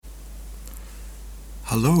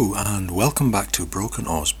Hello and welcome back to Broken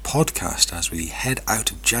Oz podcast as we head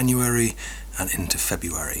out of January and into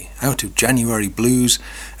February, out of January blues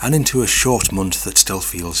and into a short month that still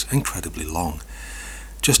feels incredibly long.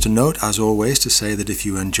 Just a note, as always, to say that if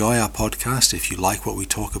you enjoy our podcast, if you like what we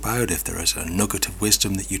talk about, if there is a nugget of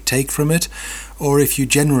wisdom that you take from it, or if you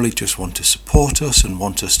generally just want to support us and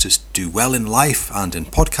want us to do well in life and in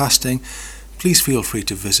podcasting, please feel free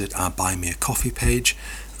to visit our Buy Me a Coffee page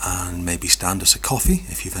and maybe stand us a coffee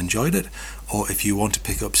if you've enjoyed it, or if you want to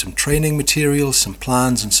pick up some training materials, some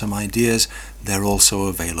plans and some ideas, they're also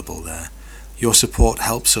available there. Your support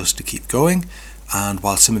helps us to keep going, and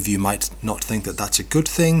while some of you might not think that that's a good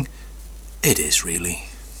thing, it is really.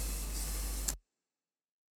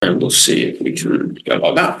 And we'll see if we can go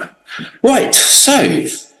like that. Right, so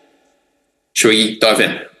shall we dive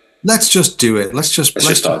in? Let's just do it. Let's just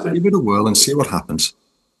dive in. Give it a whirl and see what happens.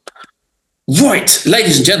 Right,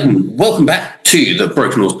 ladies and gentlemen, welcome back to the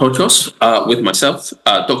Broken Oz podcast with myself,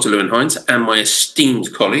 Dr. Lewin Hines, and my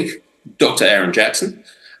esteemed colleague, Dr. Aaron Jackson.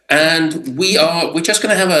 And we're just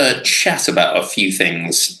going to have a chat about a few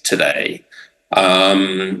things today.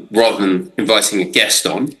 Rather than inviting a guest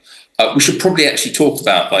on, we should probably actually talk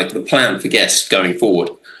about like the plan for guests going forward,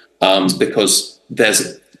 because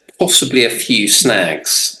there's possibly a few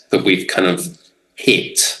snags that we've kind of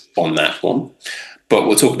hit on that one. But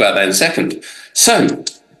we'll talk about that in a second. So,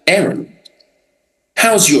 Aaron,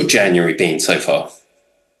 how's your January been so far?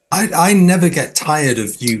 I never get tired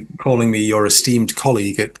of you calling me your esteemed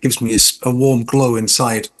colleague. It gives me a warm glow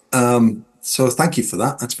inside. So thank you for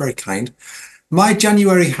that. That's very kind. My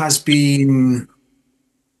January has been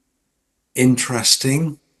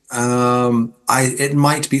interesting. It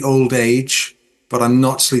might be old age, but I'm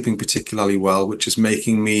not sleeping particularly well, which is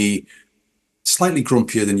making me slightly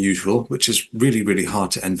grumpier than usual, which is really, really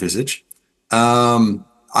hard to envisage.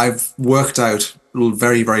 I've worked out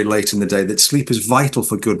very, very late in the day that sleep is vital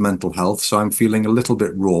for good mental health, so I'm feeling a little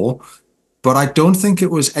bit raw, but I don't think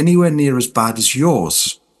it was anywhere near as bad as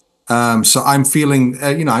yours. So I'm feeling,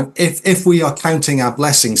 if we are counting our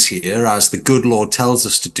blessings here, as the good Lord tells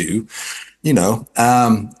us to do,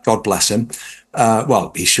 God bless him.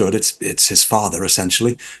 Well, he should. It's his father,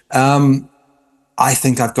 essentially. I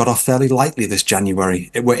think I've got off fairly lightly this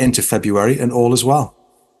January. We're into February and all is well.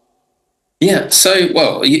 Yeah, so,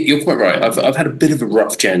 well, you're quite right. I've had a bit of a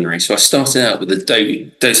rough January. So I started out with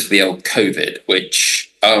a dose of the old COVID,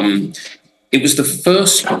 which it was the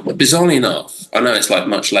first, bizarrely enough, I know it's like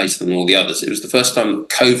much later than all the others. It was the first time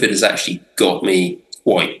COVID has actually got me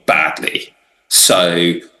quite badly.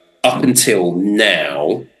 So up until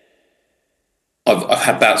now, I've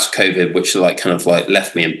had bouts of COVID, which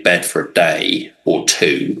left me in bed for a day or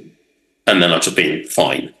two, and then I've just been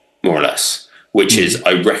fine, more or less, which is,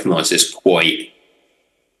 I recognise is quite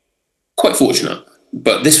fortunate.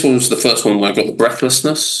 But this one was the first one where I got the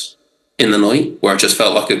breathlessness in the night, where I just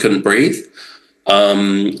felt like I couldn't breathe,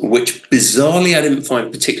 which bizarrely I didn't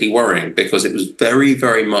find particularly worrying, because it was very,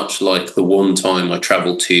 very much like the one time I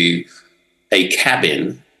travelled to a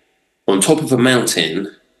cabin on top of a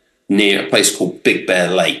mountain near a place called Big Bear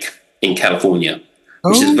Lake in California,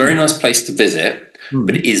 which is a very nice place to visit,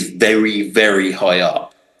 but it is very, very high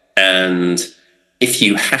up. And if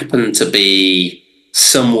you happen to be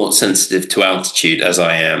somewhat sensitive to altitude, as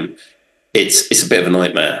I am, it's a bit of a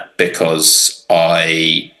nightmare, because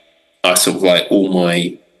I sort of like all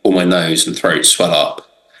my nose and throat swell up,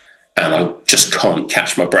 and I just can't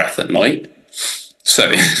catch my breath at night. So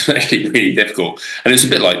it's actually really difficult. And it's a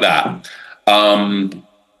bit like that.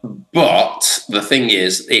 But the thing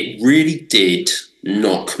is, it really did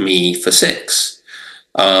knock me for six.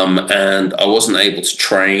 And I wasn't able to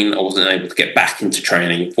train. I wasn't able to get back into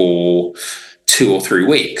training for 2 or 3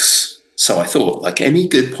 weeks. So I thought, like any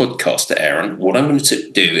good podcaster, Aaron, what I'm going to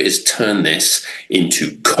do is turn this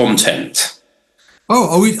into content.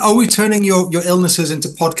 Oh, are we turning your illnesses into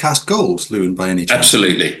podcast gold, Lewin, by any chance?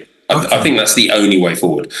 Absolutely. Okay. I think that's the only way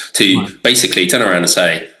forward, to basically turn around and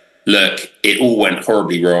say, look, it all went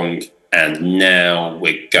horribly wrong, and now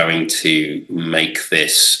we're going to make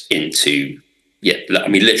this into,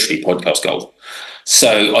 literally podcast gold.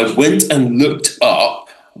 So I went and looked up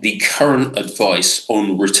the current advice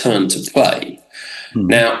on return to play.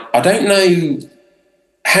 Now, I don't know,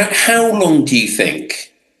 how long do you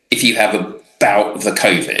think, if you have a bout of the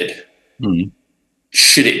COVID,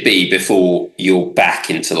 should it be before you're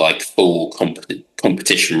back into like full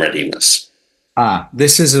competition readiness?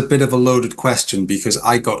 This is a bit of a loaded question, because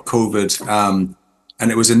I got COVID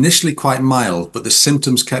and it was initially quite mild, but the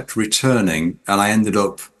symptoms kept returning, and I ended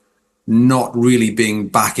up not really being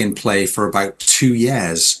back in play for about 2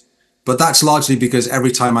 years. But that's largely because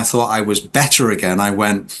every time I thought I was better again, I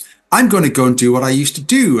went, I'm going to go and do what I used to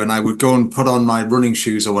do. And I would go and put on my running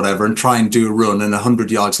shoes or whatever and try and do a run. And 100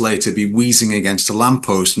 yards later, be wheezing against a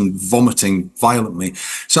lamppost and vomiting violently.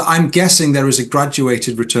 So I'm guessing there is a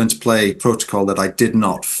graduated return to play protocol that I did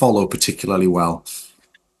not follow particularly well.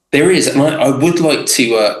 There is, and I would like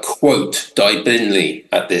to quote Di Binley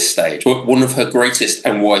at this stage, one of her greatest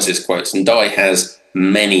and wisest quotes. And Di has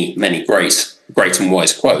many, many great and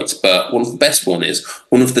wise quotes, but one of the best one is,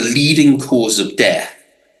 one of the leading causes of death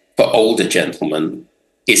for older gentlemen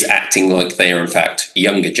is acting like they are in fact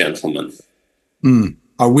younger gentlemen.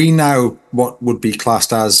 Are we now what would be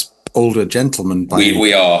classed as older gentlemen?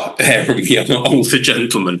 We are not older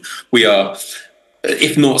gentlemen. We are,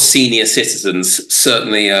 if not senior citizens,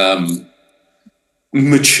 certainly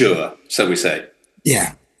mature, so we say.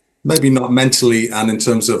 Yeah, maybe not mentally and in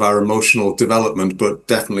terms of our emotional development, but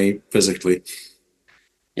definitely physically.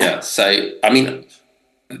 Yeah, so I mean,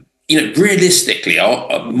 realistically,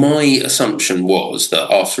 my assumption was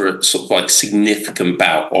that after a sort of like significant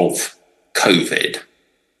bout of COVID,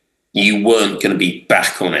 you weren't going to be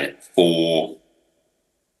back on it for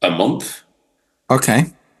a month.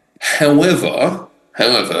 Okay. However,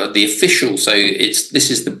 the official, this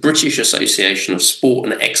is the British Association of Sport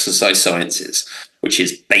and Exercise Sciences, which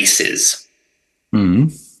is BASES.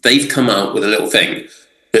 They've come out with a little thing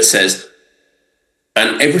that says,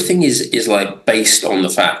 and everything is like based on the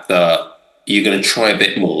fact that you're going to try a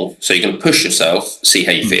bit more. So you're going to push yourself, see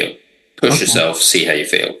how you feel. Push yourself, see how you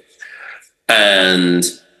feel. And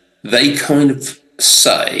they kind of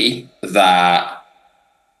say that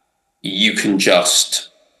you can just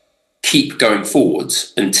keep going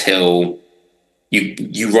forwards until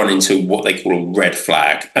you run into what they call a red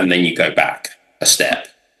flag, and then you go back a step.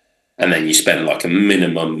 And then you spend like a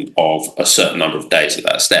minimum of a certain number of days at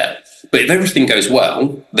that step. But if everything goes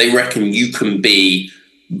well, they reckon you can be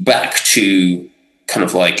back to kind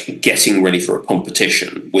of like getting ready for a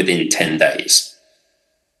competition within 10 days.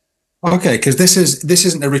 Okay, because this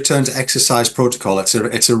isn't a return to exercise protocol.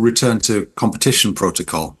 It's a return to competition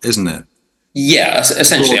protocol, isn't it? Yeah,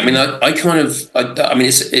 essentially. I mean, or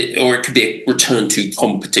it could be a return to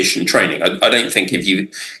competition training. I don't think if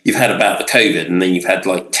you've had about the COVID and then you've had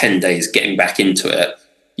like 10 days getting back into it,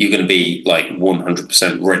 you're going to be like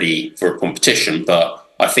 100% ready for a competition. But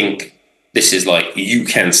I think this is like, you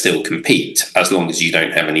can still compete as long as you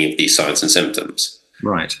don't have any of these signs and symptoms.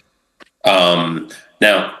 Right.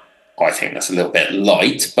 Now, I think that's a little bit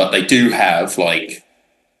light, but they do have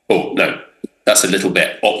that's a little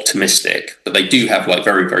bit optimistic, but they do have like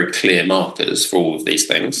very, very clear markers for all of these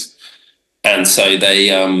things. And so they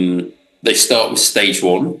start with stage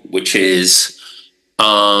 1, which is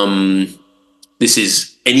this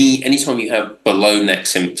is anytime you have below neck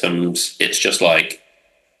symptoms, it's just like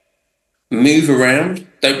move around,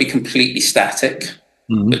 don't be completely static,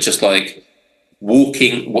 but just like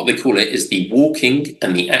walking. What they call it is the walking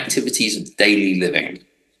and the activities of daily living.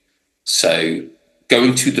 So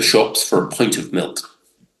going to the shops for a pint of milk.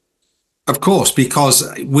 Of course, because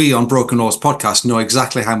we on Broken Oars podcast know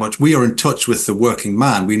exactly how much we are in touch with the working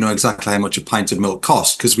man. We know exactly how much a pint of milk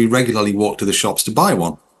costs because we regularly walk to the shops to buy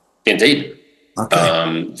one. Indeed. Okay.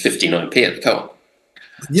 59p at the co-op.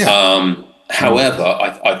 Yeah. However,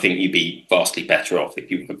 I think you'd be vastly better off if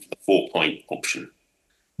you went for the 4-pint option.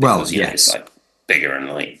 Because, yes. It's like bigger and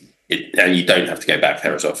and you don't have to go back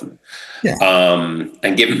there as often. Yeah.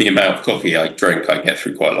 And given the amount of coffee I drink, I get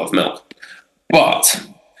through quite a lot of milk. But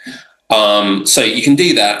so you can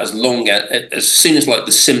do that as soon as like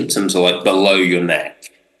the symptoms are like below your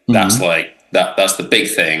neck. That's like that's the big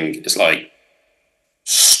thing. It's like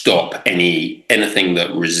stop anything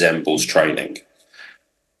that resembles training.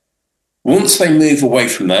 Once they move away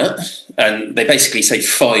from that, and they basically say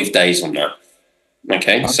 5 days on that.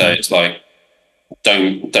 Okay. So it's like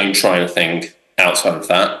don't try anything outside of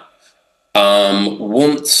that.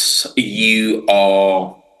 Once you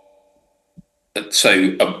are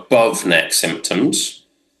above neck symptoms,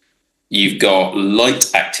 you've got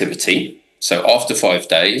light activity. So after 5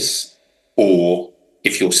 days, or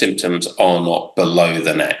if your symptoms are not below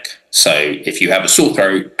the neck. So if you have a sore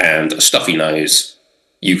throat and a stuffy nose,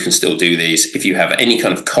 you can still do these. If you have any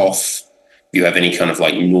kind of cough, if you have any kind of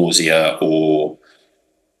like nausea or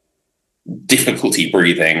difficulty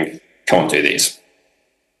breathing, can't do these.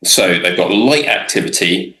 So they've got light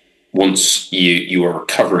activity once you are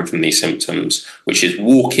recovering from these symptoms, which is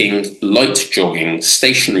walking, light jogging,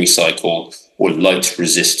 stationary cycle, or light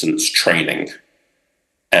resistance training.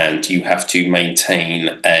 And you have to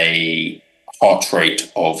maintain a heart rate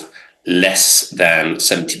of less than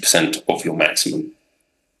 70% of your maximum.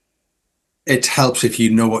 it helps if you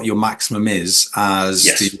know what your maximum is,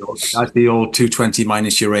 Yes. as the old 220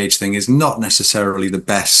 minus your age thing is not necessarily the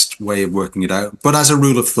best way of working it out. But as a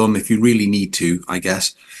rule of thumb, if you really need to, I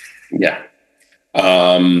guess. Yeah.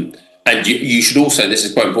 And you should also, this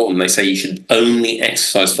is quite important, they say you should only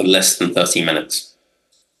exercise for less than 30 minutes.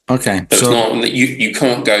 Okay. So it's not, you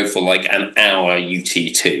can't go for like an hour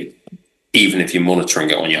UT2, even if you're monitoring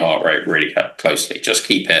it on your heart rate really closely. Just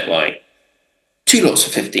keep it like 2 lots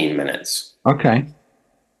of 15 minutes. Okay.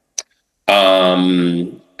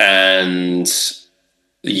 And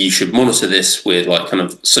you should monitor this with like kind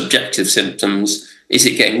of subjective symptoms. Is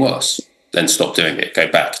it getting worse? Then stop doing it.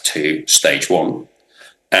 Go back to stage 1.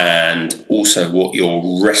 And also what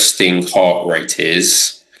your resting heart rate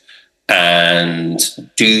is. And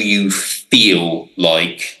do you feel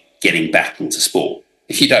like getting back into sport?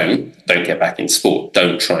 If you don't get back into sport.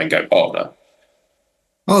 Don't try and go harder.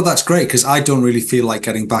 Oh, that's great, because I don't really feel like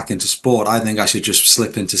getting back into sport. I think I should just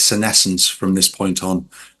slip into senescence from this point on.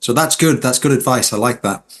 So that's good. That's good advice. I like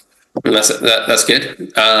that. And that's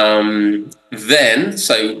good. Then,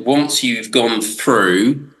 so once you've gone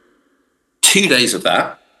through 2 days of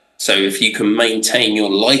that, so if you can maintain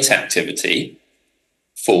your light activity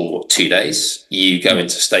for 2 days, you go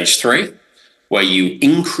into stage 3, where you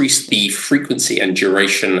increase the frequency and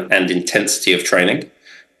duration and intensity of training,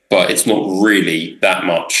 but it's not really that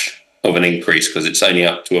much of an increase because it's only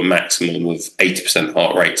up to a maximum of 80%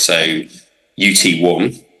 heart rate. So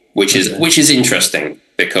UT1, which is interesting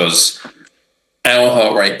because our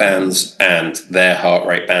heart rate bands and their heart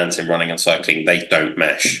rate bands in running and cycling, they don't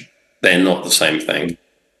mesh. They're not the same thing.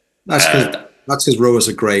 That's because rowers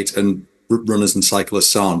are great and runners and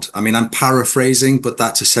cyclists aren't. I mean, I'm paraphrasing, but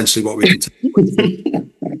that's essentially what we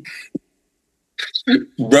can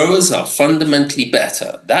Rowers are fundamentally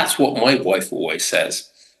better. That's what my wife always says.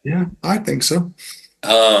 Yeah, I think so.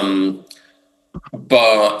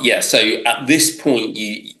 But yeah, so at this point,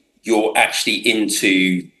 you're actually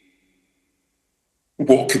into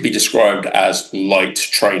what could be described as light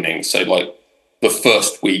training. So like the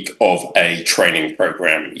first week of a training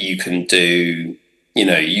program, you can do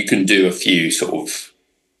a few sort of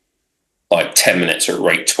like 10 minutes at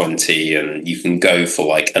rate 20, and you can go for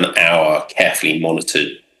like an hour carefully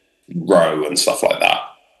monitored row and stuff like that.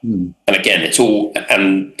 And again, it's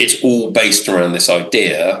all based around this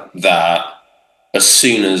idea that as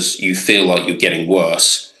soon as you feel like you're getting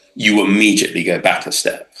worse, you immediately go back a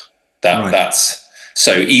step. That's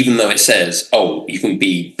so even though it says, oh, you can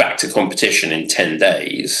be back to competition in 10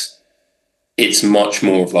 days, it's much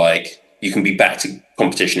more of like you can be back to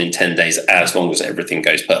competition in 10 days as long as everything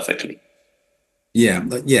goes perfectly. Yeah,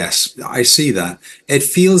 yes, I see that. It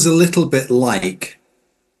feels a little bit like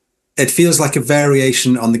a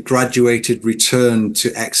variation on the graduated return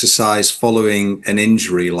to exercise following an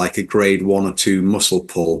injury, like a grade 1 or 2 muscle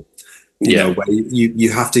pull. You know, where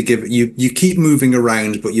you have to you keep moving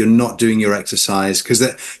around, but you're not doing your exercise because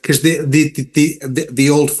the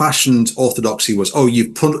old fashioned orthodoxy was, oh,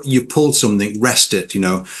 you pulled something, rest it,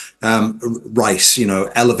 rice,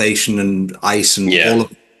 elevation and ice and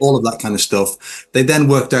all of that kind of stuff. They then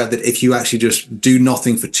worked out that if you actually just do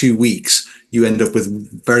nothing for 2 weeks, you end up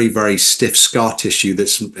with very, very stiff scar tissue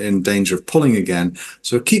that's in danger of pulling again.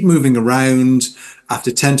 So keep moving around. After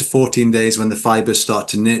 10 to 14 days, when the fibers start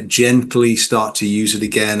to knit, gently start to use it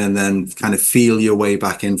again, and then kind of feel your way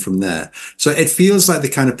back in from there. So it feels like the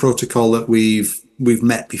kind of protocol that we've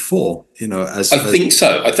met before, I think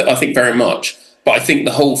so. I think very much. But I think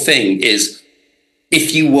the whole thing is,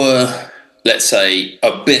 if you were, let's say,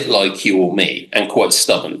 a bit like you or me, and quite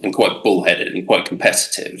stubborn and quite bullheaded and quite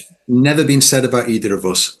competitive. Never been said about either of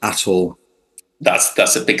us at all.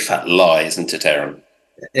 That's a big fat lie, isn't it, Aaron?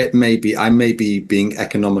 It may be. I may be being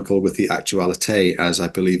economical with the actuality, as I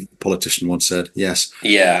believe a politician once said. Yes.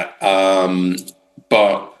 Yeah.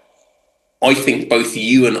 But I think both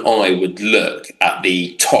you and I would look at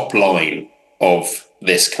the top line of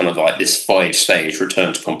this kind of like this 5-stage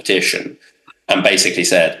return to competition and basically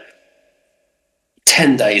said,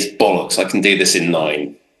 10 days bollocks, I can do this in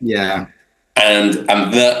 9. Yeah. And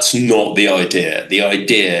that's not the idea. The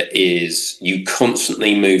idea is you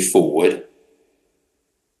constantly move forward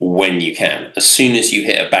when you can. As soon as you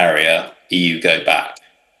hit a barrier, you go back.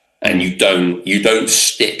 And you don't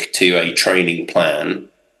stick to a training plan.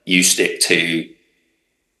 You stick to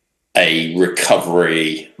a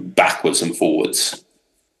recovery backwards and forwards.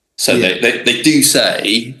 So they do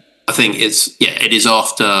say, I think it is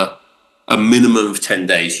after a minimum of 10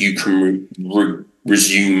 days, you can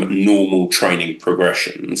resume normal training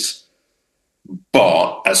progressions.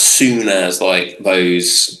 But as soon as like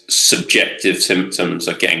those subjective symptoms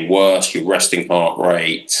are getting worse, your resting heart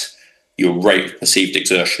rate, your rate of perceived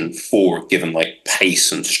exertion for a given like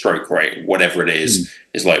pace and stroke rate, whatever it is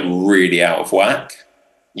like really out of whack,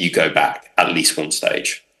 you go back at least one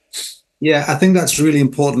stage. Yeah, I think that's really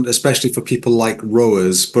important, especially for people like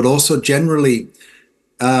rowers, but also generally.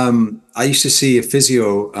 I used to see a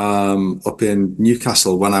physio up in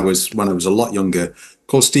Newcastle when I was a lot younger,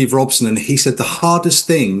 called Steve Robson, and he said the hardest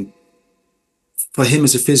thing for him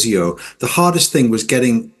as a physio, the hardest thing was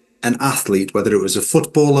getting an athlete, whether it was a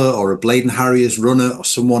footballer or a Bladen Harriers runner or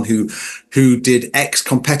someone who did X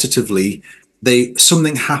competitively,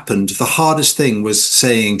 something happened. The hardest thing was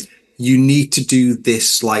saying, you need to do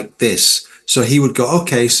this like this. So he would go,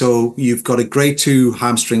 okay, so you've got a grade 2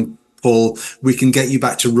 hamstring pull, we can get you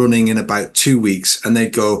back to running in about 2 weeks. And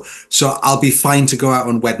they'd go, so I'll be fine to go out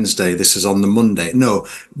on Wednesday. This is on the Monday. No,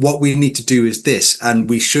 what we need to do is this, and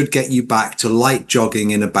we should get you back to light jogging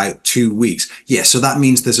in about 2 weeks. Yeah, so that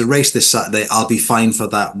means there's a race this Saturday. I'll be fine for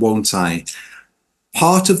that, won't I?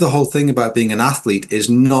 Part of the whole thing about being an athlete is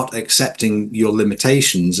not accepting your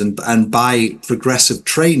limitations. And by progressive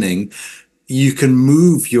training, you can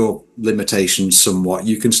move your limitations somewhat.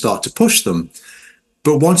 You can start to push them.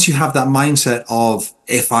 But once you have that mindset of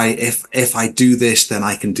if I do this, then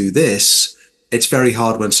I can do this, it's very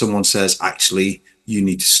hard when someone says, actually, you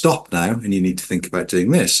need to stop now and you need to think about doing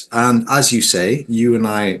this. And as you say, you and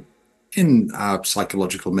I, in our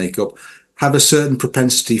psychological makeup, have a certain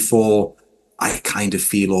propensity for, I kind of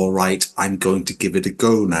feel all right, I'm going to give it a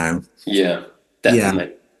go now. Yeah, definitely.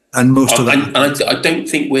 Yeah. And most of that. I don't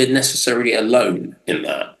think we're necessarily alone in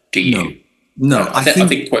that, do you? No, I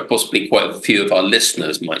think quite possibly quite a few of our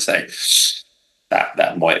listeners might say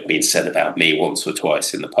that might have been said about me once or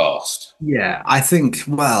twice in the past. Yeah, I think,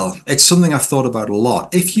 well, it's something I've thought about a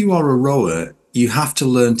lot. If you are a rower, you have to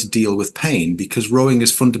learn to deal with pain because rowing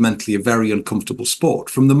is fundamentally a very uncomfortable sport.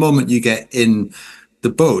 From the moment you get in the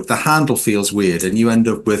boat, the handle feels weird and you end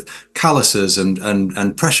up with calluses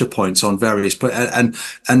and pressure points on various,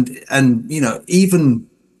 and you know, even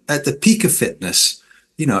at the peak of fitness,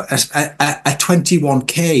 you know, a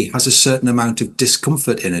 21K has a certain amount of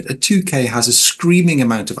discomfort in it. A 2K has a screaming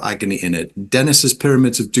amount of agony in it. Dennis's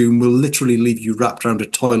Pyramids of Doom will literally leave you wrapped around a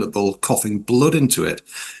toilet bowl, coughing blood into it.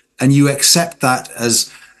 And you accept that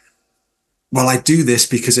as, well, I do this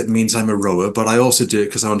because it means I'm a rower, but I also do it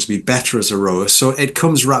because I want to be better as a rower. So it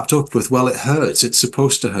comes wrapped up with, well, it hurts. It's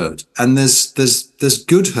supposed to hurt. And there's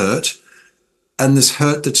good hurt, and there's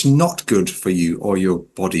hurt that's not good for you or your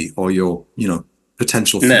body or your, you know,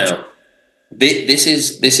 potential future. Now, this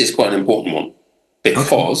is quite an important one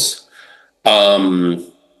because a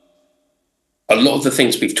lot of the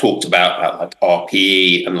things we've talked about like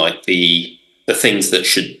RPE and like the things that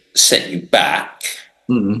should set you back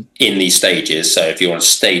in these stages. So if you're on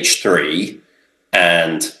stage 3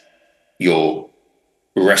 and your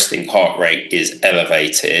resting heart rate is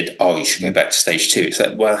elevated, you should go back to stage 2. It's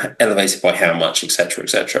like, well, elevated by how much, etc.,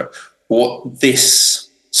 etc.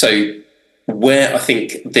 Where I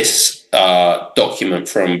think this document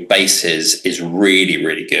from BASES is really,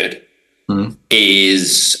 really good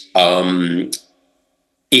is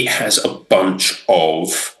it has a bunch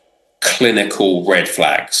of clinical red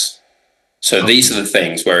flags. So these are the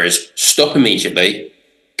things, whereas stop immediately,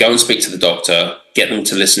 go and speak to the doctor, get them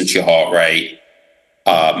to listen to your heart rate,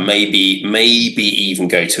 maybe even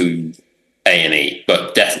go to A&E,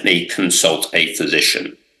 but definitely consult a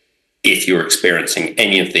physician if you're experiencing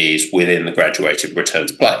any of these within the graduated return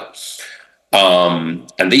to play.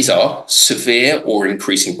 And these are severe or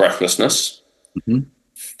increasing breathlessness,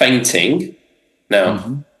 fainting.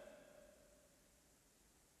 Now,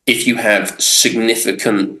 if you have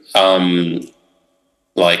significant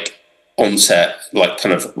onset, like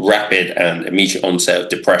kind of rapid and immediate onset of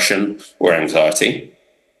depression or anxiety,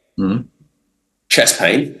 chest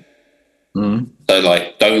pain. So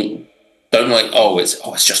like, don't like,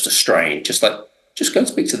 it's just a strain. Just go and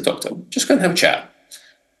speak to the doctor. Just go and have a chat.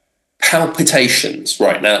 Palpitations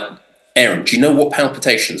right now. Aaron, do you know what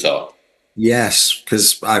palpitations are? Yes,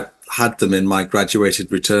 because I've had them in my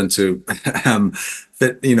graduated return to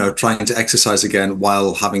trying to exercise again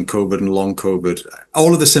while having COVID and long COVID.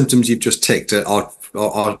 All of the symptoms you've just ticked are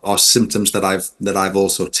symptoms that I've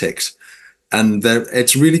also ticked. And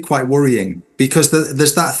it's really quite worrying because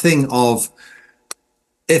there's that thing of,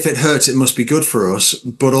 if it hurts, it must be good for us.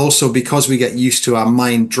 But also because we get used to our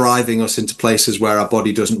mind driving us into places where our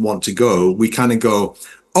body doesn't want to go, we kind of go,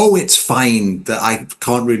 oh, it's fine that I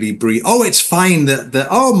can't really breathe. Oh, it's fine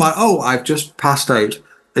I've just passed out.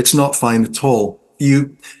 It's not fine at all.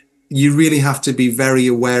 You really have to be very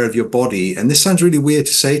aware of your body. And this sounds really weird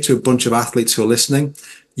to say to a bunch of athletes who are listening,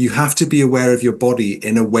 you have to be aware of your body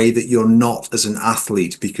in a way that you're not as an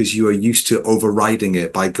athlete, because you are used to overriding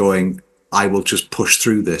it by going, I will just push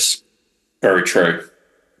through this. Very true.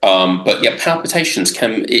 But yeah, palpitations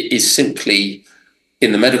is simply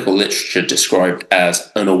in the medical literature described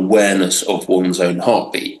as an awareness of one's own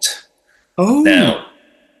heartbeat. Oh, now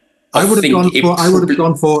I would have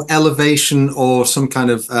gone for elevation or some kind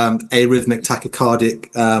of arrhythmic tachycardic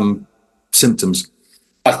symptoms.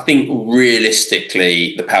 I think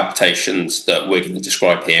realistically, the palpitations that we're going to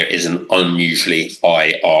describe here is an unusually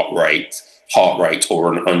high heart rate,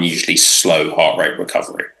 or an unusually slow heart rate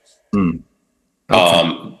recovery. Mm.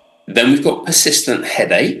 Okay. Then we've got persistent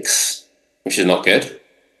headaches, which is not good.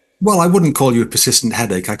 Well, I wouldn't call you a persistent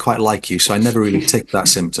headache. I quite like you, so I never really take that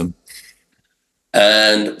symptom.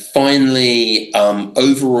 And finally,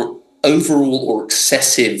 overall or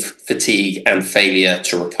excessive fatigue and failure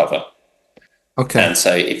to recover. Okay. And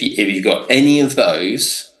so if you've got any of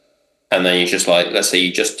those, and then you just let's say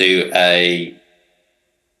you just do a,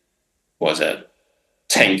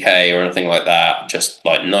 10K or anything like that, just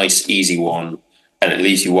like nice, easy one, and it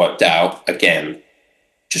leaves you wiped out, again,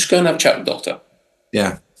 just go and have a chat with the doctor.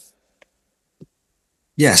 Yeah.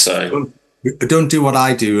 Yes. So don't do what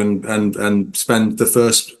I do and spend the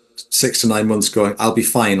first 6 to 9 months going, I'll be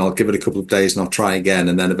fine, I'll give it a couple of days and I'll try again,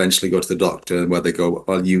 and then eventually go to the doctor where they go,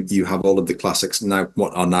 well, you have all of the classics now,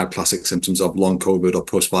 what are now classic symptoms of long COVID or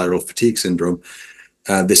post-viral fatigue syndrome.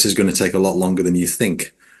 This is going to take a lot longer than you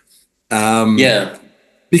think. Yeah.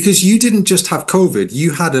 Because you didn't just have COVID,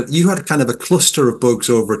 you had kind of a cluster of bugs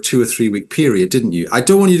over a 2 or 3 week period, didn't you? I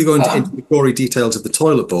don't want you to go into the gory details of the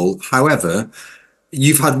toilet bowl. However,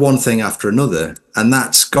 you've had one thing after another, and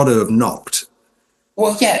that's got to have knocked.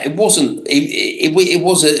 Well, yeah, it wasn't. It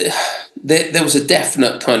was there was a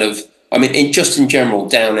definite kind of. I mean, in general,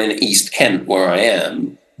 down in East Kent where I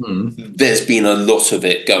am, there's been a lot of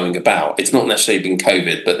it going about. It's not necessarily been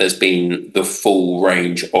COVID, but there's been the full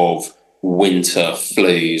range of winter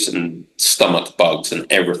flus and stomach bugs and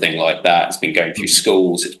everything like that. It's been going through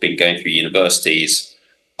schools. It's been going through universities,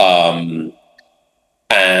 and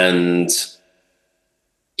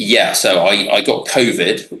yeah. So I got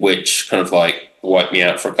COVID, which kind of wiped me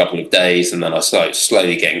out for a couple of days, and then I started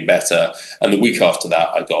slowly getting better. And the week after that,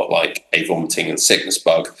 I got a vomiting and sickness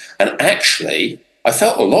bug. And actually, I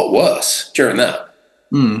felt a lot worse during that.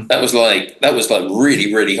 That was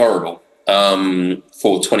really, really horrible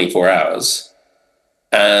for 24 hours.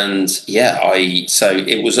 And yeah, so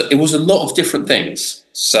it was a lot of different things.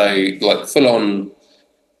 So full on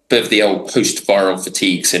bit of the old post-viral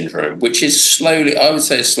fatigue syndrome, which is slowly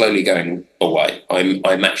going away.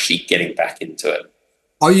 I'm actually getting back into it.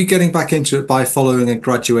 Are you getting back into it by following a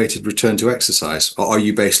graduated return to exercise? Or are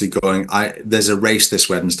you basically going, there's a race this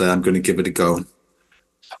Wednesday, I'm going to give it a go?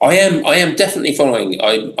 I am definitely following.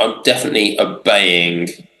 I'm definitely obeying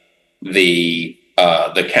the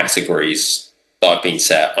categories that I've been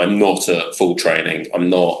set. I'm not at full training.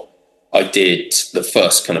 I did the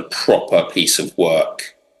first kind of proper piece of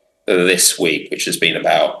work this week, which has been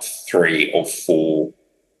about 3 or 4.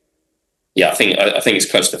 Yeah, I think it's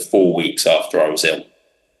close to 4 weeks after I was ill.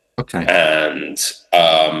 Okay. And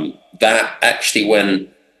that actually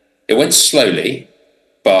went slowly,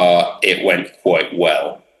 but it went quite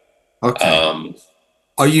well. Okay.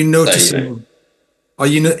 Are you noticing?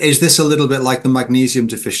 Is this a little bit like the magnesium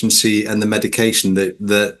deficiency and the medication that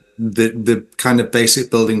the kind of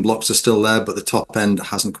basic building blocks are still there, but the top end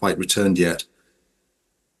hasn't quite returned yet?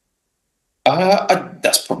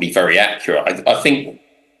 That's probably very accurate. I think.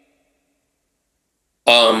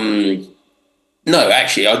 No,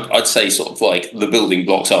 actually, I'd say sort of the building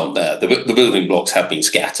blocks aren't there. The building blocks have been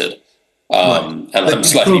scattered, and I'm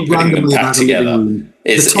slightly putting them back together.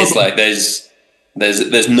 It's like there's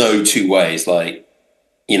no two ways.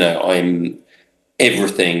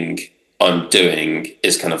 Everything I'm doing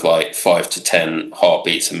is kind of 5 to 10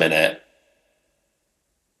 heartbeats a minute.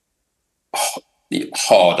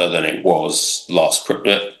 Harder than it was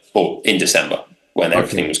in December, when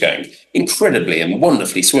everything was going incredibly and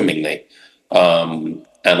wonderfully swimmingly, and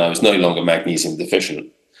I was no longer magnesium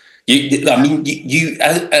deficient. This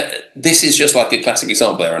is just like a classic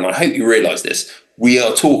example there, and I hope you realise this. We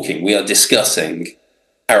are discussing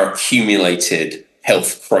our accumulated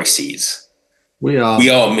health crises. We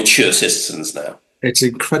are mature citizens now. It's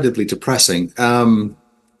incredibly depressing,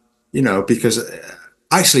 because.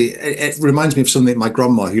 Actually, it reminds me of something my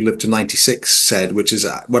grandma, who lived to 96, said, which is,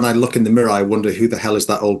 when I look in the mirror, I wonder who the hell is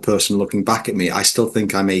that old person looking back at me. I still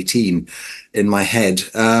think I'm 18 in my head.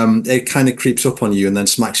 It kind of creeps up on you and then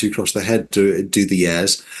smacks you across the head to do the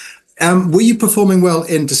years. Were you performing well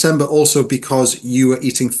in December also because you were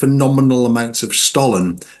eating phenomenal amounts of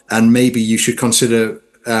Stollen, and maybe you should consider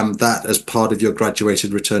that as part of your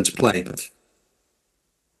graduated return to play?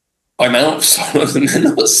 I'm out of Stollen.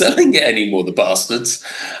 They're not selling it anymore, the bastards.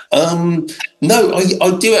 No,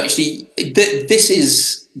 I do actually. This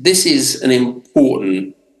is an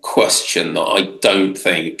important question that I don't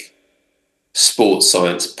think sports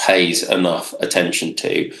science pays enough attention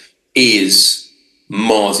to. Is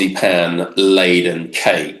marzipan-laden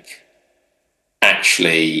cake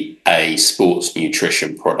actually a sports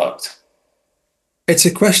nutrition product? It's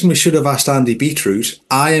a question we should have asked Andy Beetroot.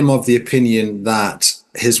 I am of the opinion that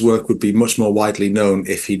his work would be much more widely known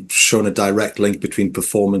if he'd shown a direct link between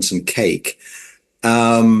performance and cake.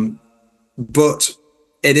 But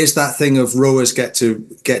it is that thing of rowers get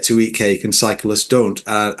to eat cake and cyclists don't,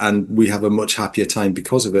 and we have a much happier time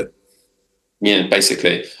because of it. Yeah,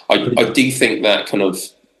 basically. I do think that kind of,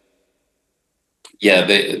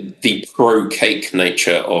 the pro-cake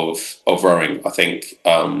nature of rowing, I think,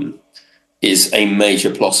 is a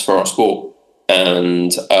major plus for our sport.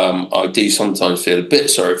 And I do sometimes feel a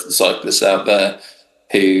bit sorry for the cyclists out there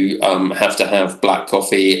who have to have black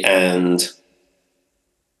coffee and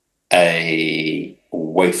a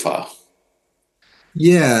wafer.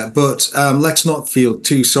 Yeah, but let's not feel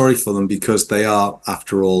too sorry for them because they are,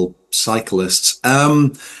 after all, cyclists.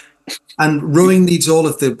 And rowing needs all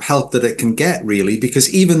of the help that it can get, really, because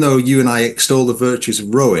even though you and I extol the virtues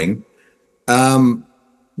of rowing,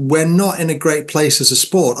 we're not in a great place as a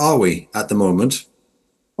sport, are we, at the moment?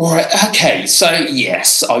 Right. Okay. So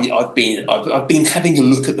yes, I've been having a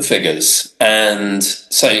look at the figures, and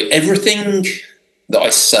so everything that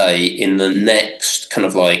I say in the next kind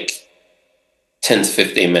of like 10 to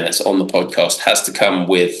 15 minutes on the podcast has to come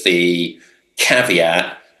with the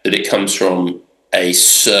caveat that it comes from a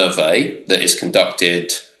survey that is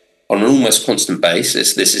conducted on an almost constant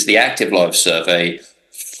basis. This is the Active Live survey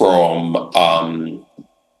from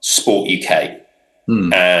Sport UK.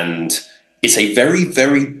 And it's a very,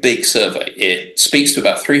 very big survey. It speaks to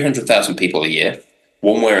about 300,000 people a year,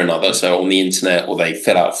 one way or another. So on the internet, or they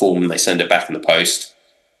fill out a form and they send it back in the post.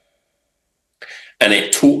 And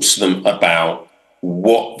it talks to them about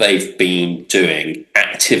what they've been doing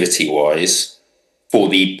activity-wise for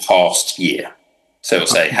the past year. So it'll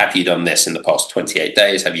say, have you done this in the past 28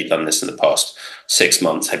 days? Have you done this in the past 6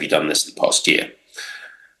 months? Have you done this in the past year?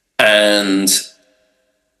 And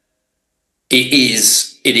it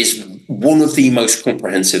is one of the most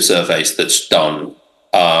comprehensive surveys that's done.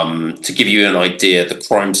 To give you an idea, the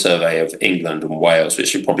crime survey of England and Wales,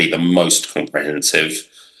 which is probably the most comprehensive,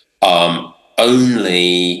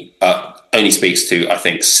 only speaks to, I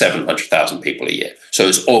think, 700,000 people a year. So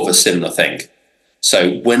it's of a similar thing.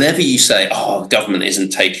 So whenever you say, government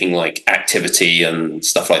isn't taking like activity and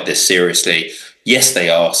stuff like this seriously, yes, they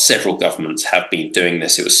are. Several governments have been doing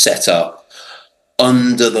this. It was set up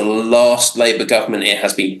under the last Labour government. It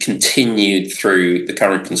has been continued through the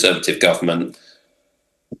current Conservative government.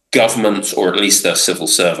 Governments, or at least their civil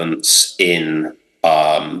servants in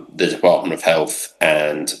the Department of Health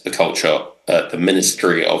and the Culture, the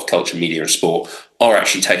Ministry of Culture, Media and Sport, are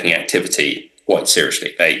actually taking activity quite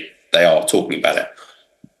seriously. They are talking about it.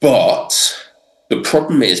 But the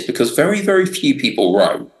problem is, because very, very few people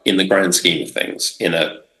row in the grand scheme of things.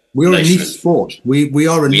 We're a niche sport. We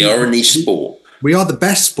are a niche sport. We are the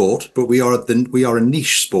best sport, but we are a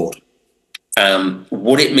niche sport.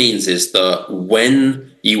 What it means is that when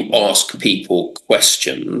you ask people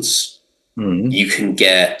questions, you can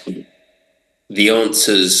get the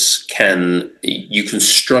answers. You can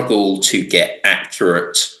struggle to get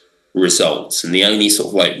accurate results, and the only sort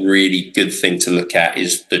of like really good thing to look at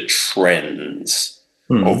is the trends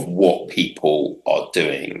of what people are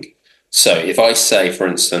doing. So if I say, for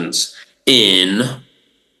instance, in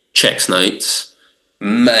Checks Notes,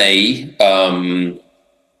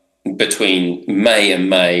 between May and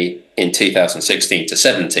May in 2016 to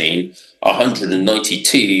 17,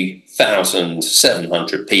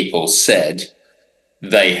 192,700 people said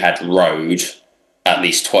they had rowed at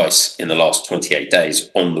least twice in the last 28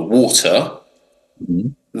 days on the water.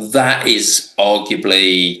 That is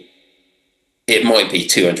arguably, it might be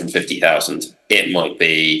 250,000, it might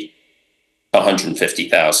be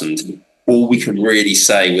 150,000. All we can really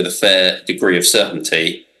say with a fair degree of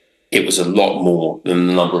certainty, it was a lot more than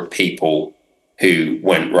the number of people who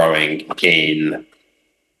went rowing in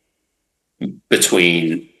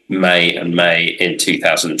between May and May in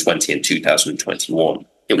 2020 and 2021.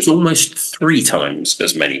 It was almost 3 times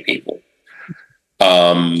as many people.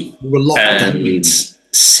 And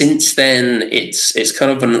since then, it's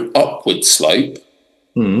kind of an upward slope,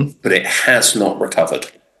 but it has not recovered.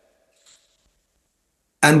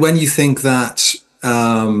 And when you think that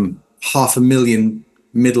 500,000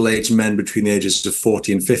 middle-aged men between the ages of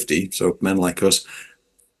 40 and 50, so men like us,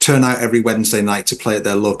 turn out every Wednesday night to play at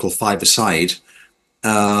their local five-a-side,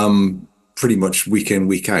 pretty much week in,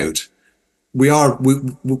 week out. We are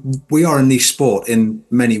a niche sport in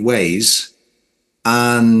many ways.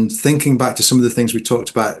 And thinking back to some of the things we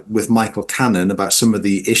talked about with Michael Cannon about some of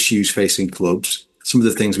the issues facing clubs, some of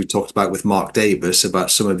the things we talked about with Mark Davis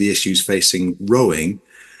about some of the issues facing rowing,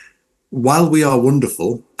 while we are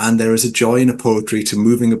wonderful and there is a joy and a poetry to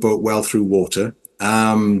moving a boat well through water,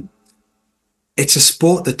 it's a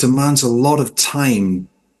sport that demands a lot of time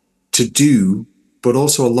to do, but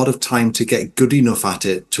also a lot of time to get good enough at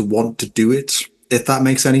it to want to do it, if that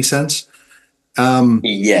makes any sense.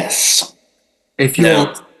 Yes. If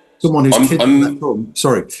you're someone who's kids at home,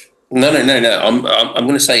 sorry. No. I'm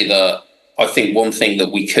going to say that I think one thing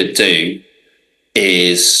that we could do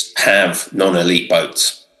is have non-elite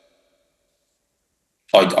boats.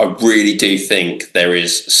 I really do think there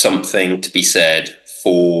is something to be said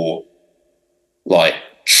for like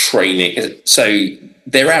training. So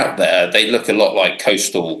they're out there. They look a lot like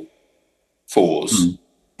coastal fours,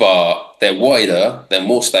 but they're wider, they're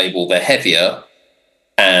more stable, they're heavier,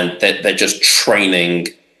 and they're just training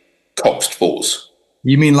coxed fours.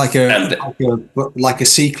 You mean like a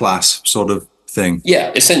C-class sort of thing?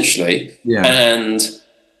 Yeah, essentially. Yeah. And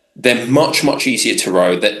they're much, much easier to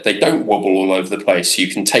row. They don't wobble all over the place.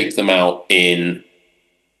 You can take them out in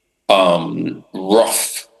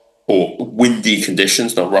rough or windy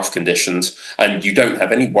conditions, not rough conditions, and you don't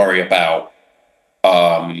have any worry about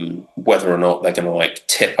whether or not they're going to like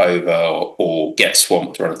tip over or get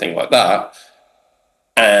swamped or anything like that.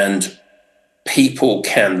 And people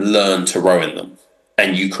can learn to row in them,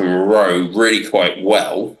 and you can row really quite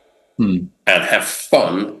well and have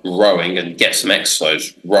fun rowing and get some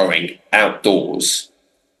exercise rowing outdoors.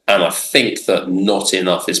 And I think that not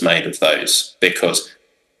enough is made of those, because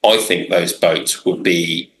I think those boats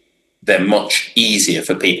they're much easier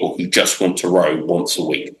for people who just want to row once a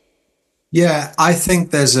week. Yeah, I think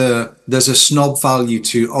there's a snob value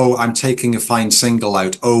to, I'm taking a fine single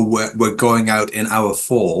out. We're going out in our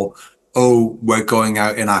four. We're going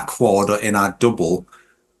out in our quad or in our double.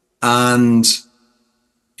 And,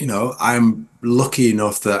 I'm lucky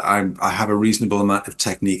enough that I have a reasonable amount of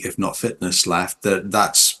technique, if not fitness left,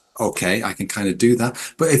 that's okay. I can kind of do that.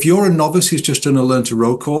 But if you're a novice who's just done a learn to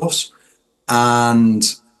row course, and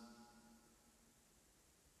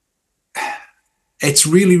it's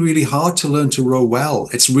really, really hard to learn to row well.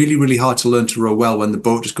 It's really, really hard to learn to row well when the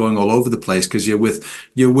boat is going all over the place, because you're with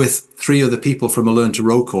three other people from a learn to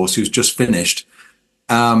row course who's just finished,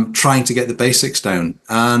 trying to get the basics down.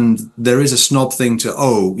 And there is a snob thing to,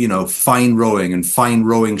 fine rowing and fine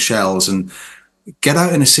rowing shells, and get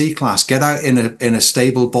out in a C-class, get out in a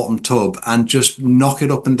stable bottom tub and just knock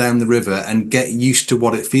it up and down the river and get used to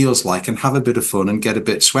what it feels like and have a bit of fun and get a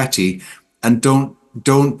bit sweaty, and don't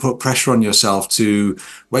put pressure on yourself to,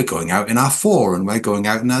 we're going out in our four and we're going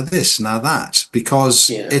out now this, now that, because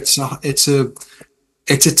it's a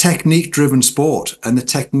technique driven sport, and the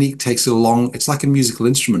technique takes it's like a musical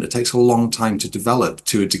instrument. It takes a long time to develop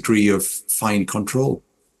to a degree of fine control.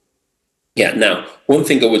 Yeah. Now, one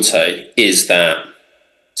thing I would say is that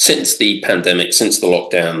since the pandemic, since the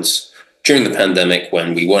lockdowns, during the pandemic,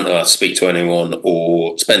 when we weren't allowed to speak to anyone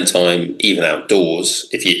or spend time even outdoors,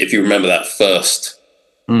 if you remember that first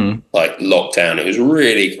lockdown, it was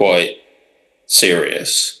really quite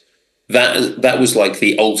serious. That was like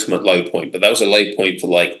the ultimate low point, but that was a low point for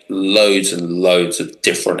like loads and loads of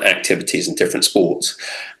different activities and different sports.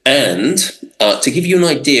 And to give you an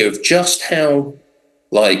idea of just how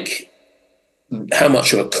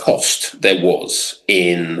much of a cost there was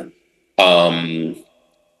in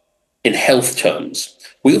health terms,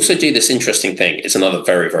 we also do this interesting thing. It's another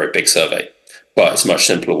very, very big survey, but it's a much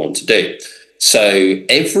simpler one to do. So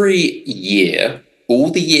every year,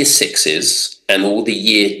 all the year sixes and all the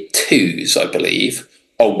year twos, I believe,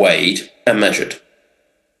 are weighed and measured.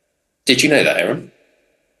 Did you know that, Aaron?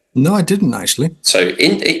 No, I didn't actually. So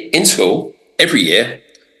in school, every year,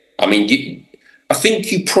 I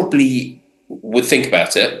think you probably would think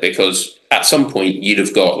about it, because at some point you'd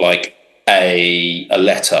have got like a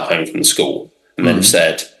letter home from the school, and then it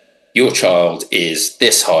said, your child is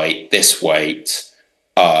this height, this weight,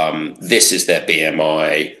 this is their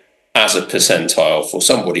BMI as a percentile for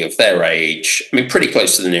somebody of their age. Pretty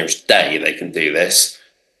close to the nearest day they can do this.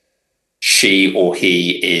 She or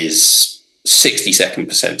he is 62nd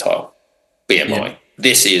percentile BMI. Yeah.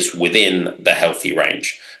 This is within the healthy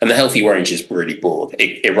range. And the healthy range is really broad.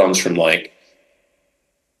 It runs from like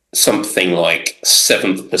something like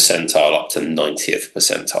 7th percentile up to 90th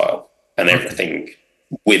percentile, and everything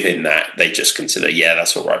within that they just consider, yeah,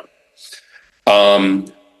 that's all right.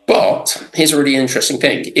 But here's a really interesting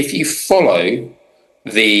thing. If you follow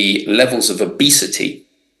the levels of obesity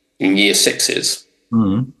in year sixes,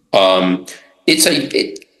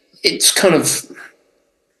 it's kind of,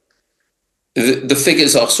 the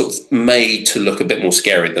figures are sort of made to look a bit more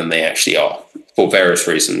scary than they actually are for various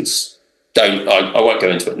reasons. I won't go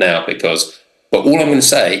into it now but all I'm going to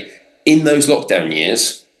say, in those lockdown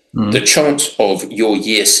years, the chance of your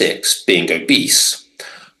year six being obese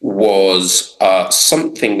was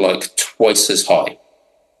something like twice as high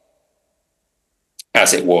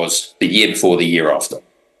as it was the year before, the year after.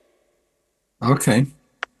 Okay.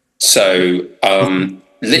 So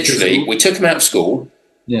literally, we took them out of school.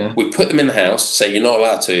 Yeah. We put them in the house, say, you're not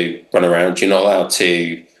allowed to run around. You're not allowed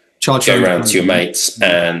to go around to your mates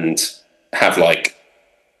and have like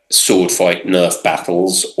sword fight Nerf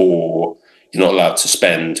battles, or you're not allowed to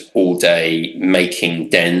spend all day making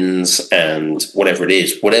dens and whatever it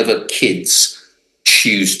is, whatever kids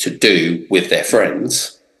choose to do with their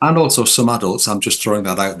friends. And also some adults. I'm just throwing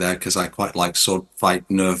that out there because I quite like sword fight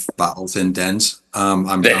Nerf battles in dens.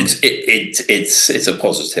 It's a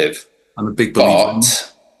positive. I'm a big believer.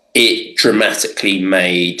 But it dramatically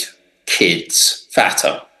made kids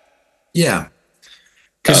fatter. Yeah.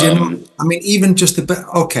 Because, even just a bit.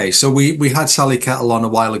 Okay, so we had Sally Kettle on a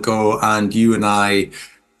while ago, and you and I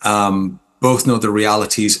both know the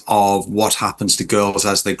realities of what happens to girls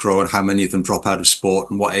as they grow and how many of them drop out of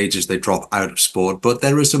sport and what ages they drop out of sport. But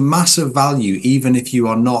there is a massive value, even if you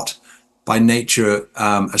are not by nature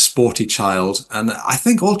a sporty child. And I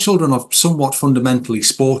think all children are somewhat fundamentally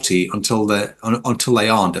sporty until they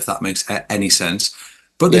aren't, if that makes any sense.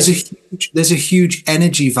 But there's a huge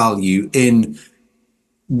energy value in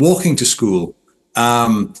walking to school,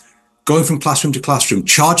 going from classroom to classroom,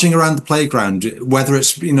 charging around the playground, whether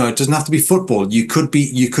it's, it doesn't have to be football. You could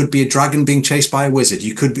be a dragon being chased by a wizard.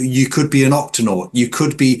 You could be an octonaut. You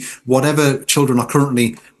could be whatever children are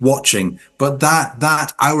currently watching. But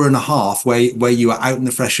that hour and a half where you are out in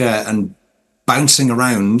the fresh air and bouncing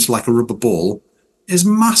around like a rubber ball is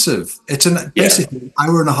massive. It's basically an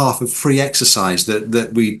hour and a half of free exercise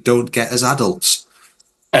that we don't get as adults.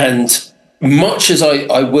 And much as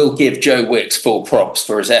I will give Joe Wicks full props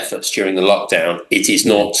for his efforts during the lockdown, it is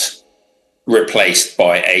not replaced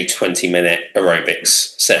by a 20-minute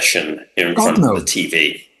aerobics session in front of the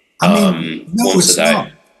TV. Once a day.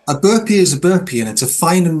 Not. A burpee is a burpee, and it's a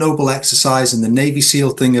fine and noble exercise. And the Navy SEAL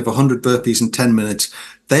thing of 100 burpees in 10 minutes,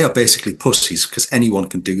 they are basically pussies because anyone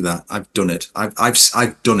can do that. I've done it.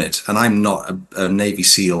 I've done it, and I'm not a Navy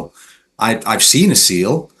SEAL. I've seen a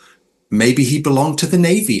SEAL. Maybe he belonged to the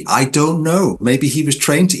Navy. I don't know. Maybe he was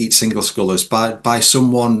trained to eat single scullers by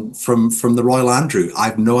someone from the Royal Andrew.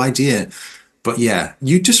 I've no idea. But yeah,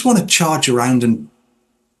 you just want to charge around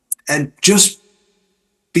and just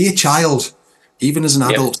be a child, even as an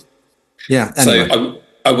adult. Yeah. Anyway. So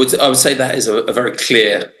I would say that is a very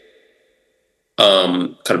clear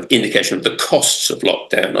kind of indication of the costs of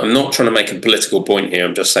lockdown. I'm not trying to make a political point here.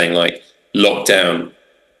 I'm just saying, like, lockdown,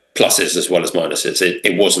 pluses as well as minuses.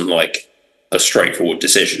 It wasn't like a straightforward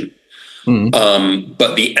decision.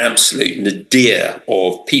 But the absolute nadir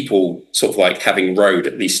of people sort of like having rode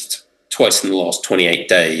at least twice in the last 28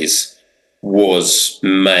 days was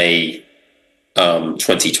May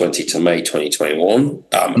 2020 to May 2021.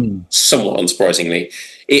 Somewhat unsurprisingly,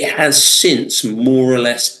 it has since more or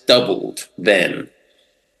less doubled then.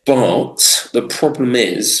 But the problem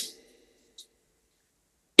is,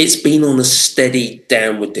 it's been on a steady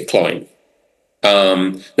downward decline.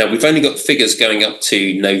 Now, we've only got figures going up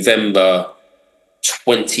to November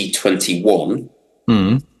 2021.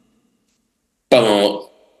 But,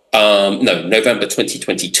 November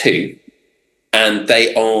 2022. And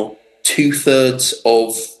they are 2/3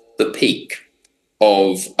 of the peak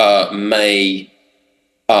of May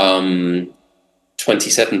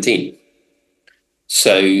 2017.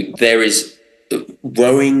 So there is...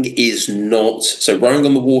 Rowing is not... So rowing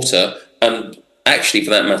on the water, and actually,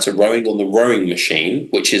 for that matter, rowing on the rowing machine,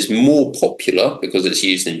 which is more popular because it's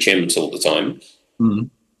used in gyms all the time,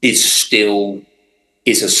 is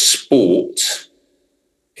a sport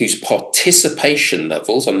whose participation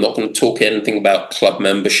levels... I'm not going to talk anything about club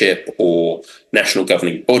membership or national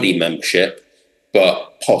governing body membership,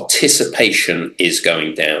 but participation is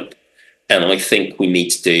going down. And I think we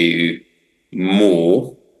need to do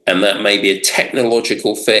more. And that may be a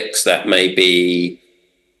technological fix, that may be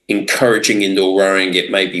encouraging indoor rowing, it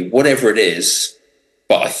may be whatever it is.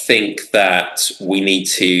 But I think that we need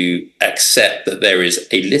to accept that there is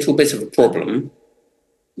a little bit of a problem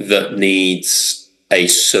that needs a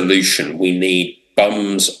solution. We need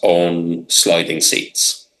bums on sliding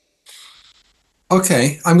seats.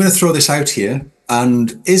 Okay, I'm going to throw this out here.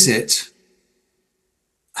 And is it...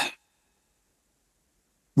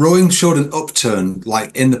 Rowing showed an upturn,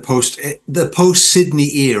 like in the post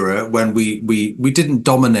Sydney era, when we didn't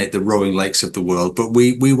dominate the rowing lakes of the world, but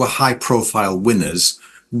we were high profile winners.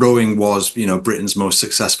 Rowing was, Britain's most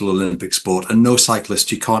successful Olympic sport, and no cyclist,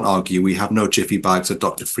 you can't argue. We have no jiffy bags of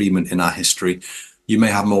Dr. Freeman in our history. You may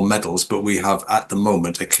have more medals, but we have at the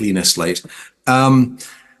moment a cleaner slate.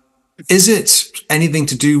 Is it anything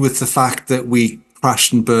to do with the fact that we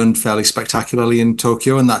crashed and burned fairly spectacularly in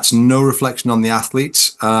Tokyo, and that's no reflection on the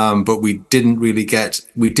athletes, but we didn't really get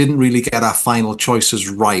our final choices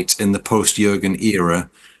right in the post-Jürgen era?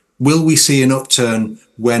 Will we see an upturn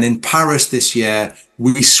when in Paris this year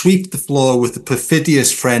we sweep the floor with the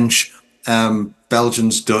perfidious French,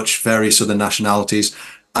 Belgians, Dutch, various other nationalities,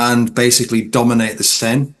 and basically dominate the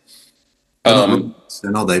Seine?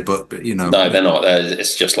 They're not they? But no, they're not.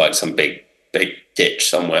 It's just like some big ditch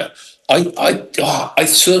somewhere. I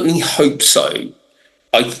certainly hope so.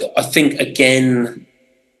 I think again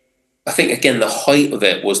the height of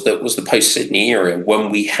it was the post Sydney era,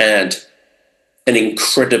 when we had an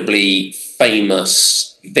incredibly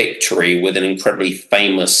famous victory with an incredibly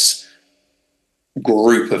famous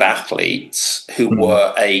group of athletes who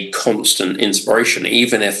were a constant inspiration.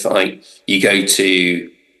 Even if you go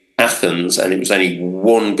to Athens and it was only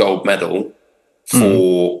one gold medal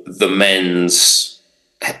for the men's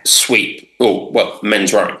sweep,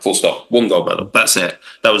 men's rowing, full stop, one gold medal, that's it.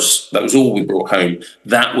 That was all we brought home.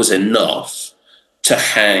 That was enough to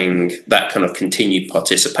hang that kind of continued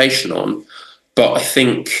participation on. But I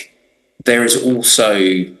think there is also,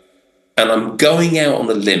 and I'm going out on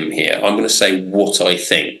a limb here, I'm going to say what I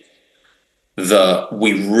think, that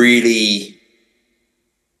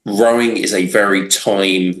rowing is a very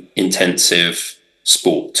time intensive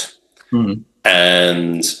sport.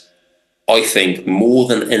 And I think more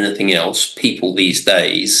than anything else, people these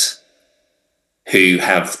days who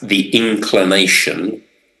have the inclination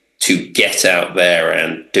to get out there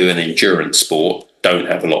and do an endurance sport don't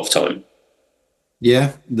have a lot of time.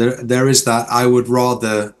 Yeah, there is that. I would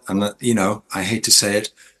rather, and I hate to say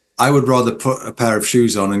it, I would rather put a pair of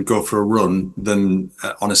shoes on and go for a run than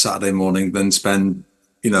on a Saturday morning than spend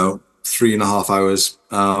 3.5 hours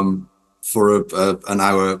for an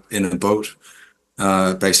hour in a boat,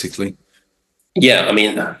 basically. Yeah,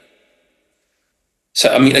 again,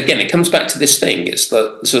 it comes back to this thing. It's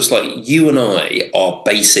like you and I are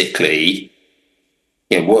basically,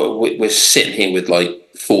 we're sitting here with like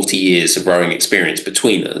 40 years of rowing experience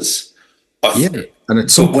between us. And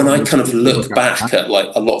but when I kind of look back at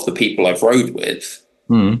like a lot of the people I've rowed with,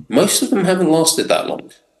 most of them haven't lasted that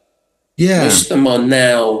long. Yeah, most of them are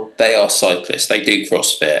now, they are cyclists. They do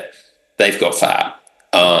CrossFit. They've got fat.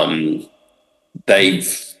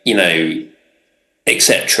 They've,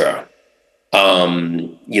 etc.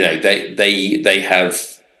 They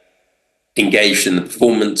have engaged in the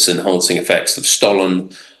performance enhancing effects of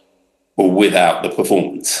Stollen or without the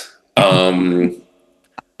performance. And,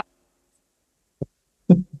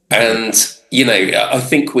 I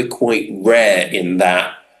think we're quite rare in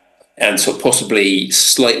that, and sort of possibly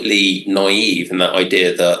slightly naive in that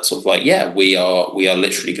idea that sort of like, we are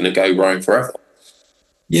literally going to go rowing forever.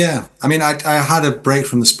 Yeah, I had a break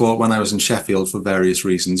from the sport when I was in Sheffield for various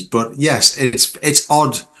reasons, but yes, it's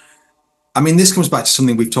odd. This comes back to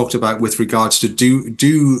something we've talked about with regards to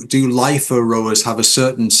do lifer rowers have a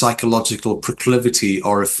certain psychological proclivity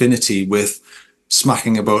or affinity with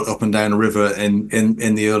smacking a boat up and down a river in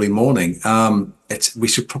the early morning? We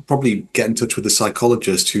should probably get in touch with a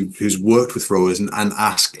psychologist who's worked with rowers and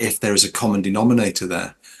ask if there is a common denominator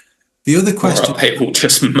there. The other question... Or are people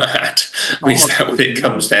just mad? Is that what it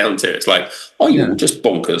comes down to? It's like, you're just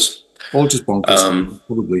bonkers. All just bonkers,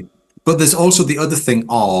 probably. But there's also the other thing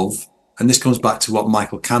of, and this comes back to what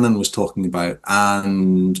Michael Cannon was talking about,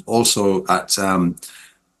 and also at...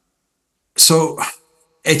 So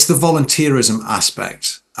it's the volunteerism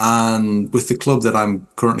aspect. And with the club that I'm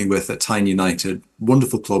currently with at Tyne United,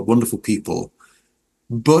 wonderful club, wonderful people.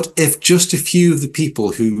 But if just a few of the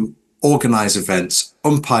people who organize events,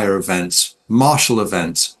 umpire events, marshal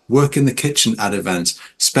events, work in the kitchen at events,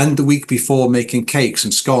 spend the week before making cakes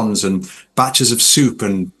and scones and batches of soup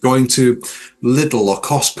and going to Lidl or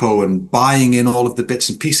Costco and buying in all of the bits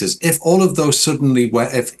and pieces, if all of those suddenly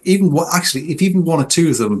went, if even one or two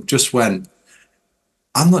of them just went,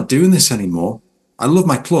 I'm not doing this anymore. I love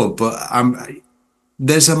my club, but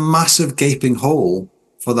there's a massive gaping hole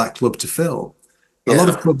for that club to fill. Yeah. A lot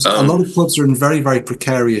of clubs are in very, very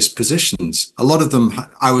precarious positions. A lot of them,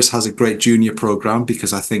 ours has a great junior program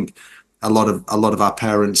because I think a lot of our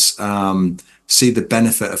parents see the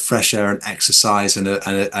benefit of fresh air and exercise and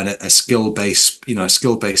a skill based, a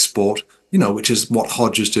skill based sport, which is what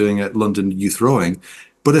Hodge is doing at London Youth Rowing.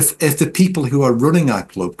 But if the people who are running our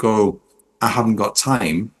club go, I haven't got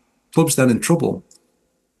time, club's then in trouble.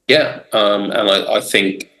 Yeah. And I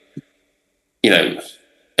think,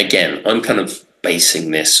 again, I'm kind of basing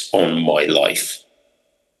this on my life.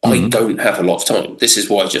 I don't have a lot of time. This is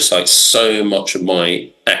why just like so much of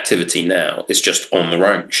my activity now is just on the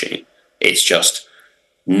rowing machine. It's just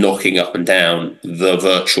knocking up and down the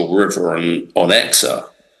virtual river on Exa.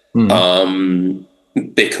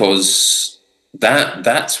 Because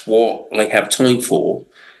that's what I have time for.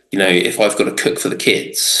 If I've got to cook for the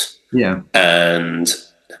kids. Yeah. And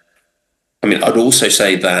I mean, I'd also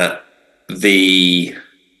say that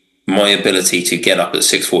my ability to get up at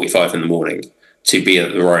 6:45 in the morning to be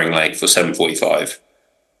at the rowing lake for 7:45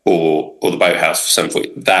 or the boathouse for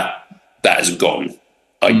 7:40, that is gone.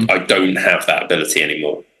 I don't have that ability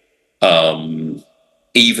anymore.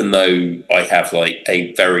 Even though I have like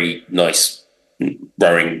a very nice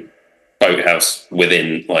rowing boathouse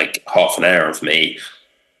within like half an hour of me,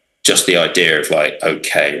 just the idea of like,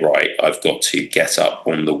 okay, right, I've got to get up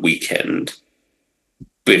on the weekend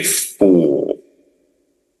before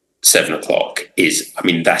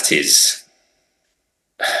 7:00 that is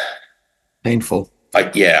painful.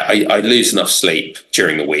 I lose enough sleep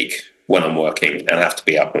during the week when I'm working and have to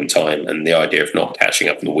be up on time. And the idea of not catching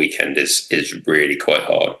up on the weekend is really quite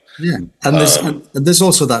hard. Yeah. And there's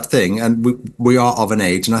also that thing, and we are of an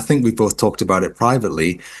age, and I think we both talked about it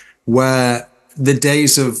privately, where the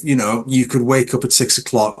days of, you could wake up at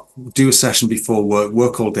 6:00, do a session before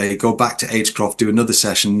work all day, go back to Agecroft, do another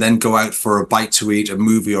session, then go out for a bite to eat, a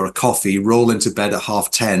movie or a coffee, roll into bed at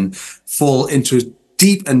 10:30, fall into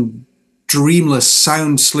deep and dreamless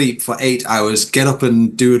sound sleep for 8 hours, get up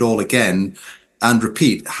and do it all again and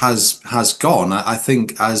repeat has gone. I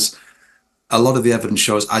think, as a lot of the evidence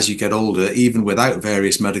shows, as you get older, even without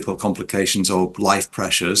various medical complications or life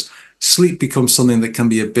pressures, sleep becomes something that can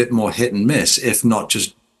be a bit more hit and miss, if not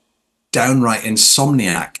just downright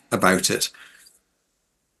insomniac about it.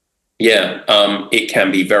 Yeah, it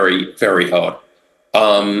can be very, very hard.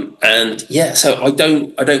 And yeah, so I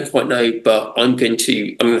don't quite know, but I'm going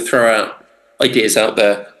to throw out ideas out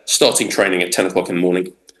there. Starting training at 10:00 in the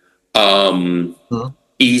morning.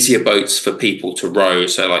 Easier boats for people to row.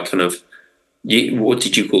 So like kind of, what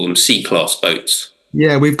did you call them? C-class boats.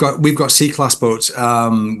 Yeah, we've got C-class boats,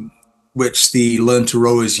 which the learn to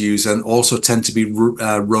rowers use, and also tend to be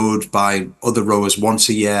rowed by other rowers once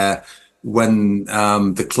a year when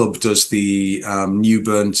the club does the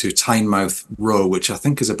Newburn to Tynemouth row, which I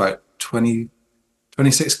think is about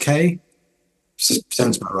 26k.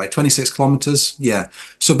 Sounds about right. 26 kilometers. Yeah.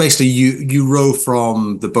 So basically you row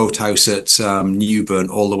from the boathouse at Newburn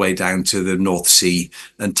all the way down to the North Sea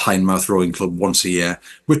and Tynemouth Rowing Club once a year,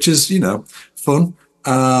 which is, fun.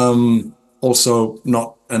 Also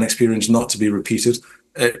not an experience not to be repeated.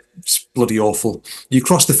 It's bloody awful. You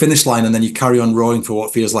cross the finish line and then you carry on rowing for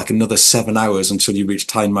what feels like another 7 hours until you reach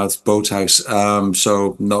Tynemouth Boathouse.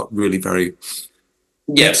 So not really very...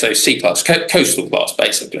 Yeah, so C-class, coastal class,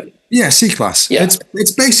 basically. Yeah, C-class. Yeah.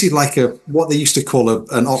 It's basically like what they used to call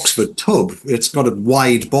an Oxford tub. It's got a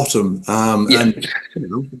wide bottom, and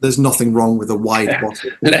there's nothing wrong with a wide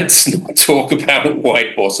bottom. Let's not talk about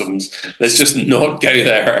wide bottoms. Let's just not go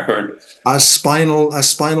there, Aaron. As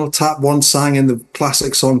Spinal Tap once sang in the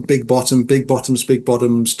classic song "Big Bottom, Big Bottoms, Big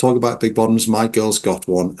Bottoms." Talk about big bottoms. My girl's got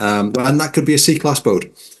one, and that could be a C-class boat.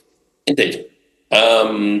 Indeed.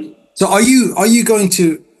 So are you going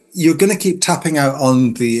to? You're going to keep tapping out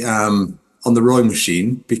on the rowing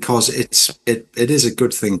machine because it is a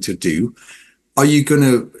good thing to do. Are you going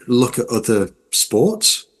to look at other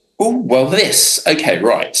sports? Oh well, okay,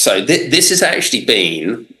 right. So this has actually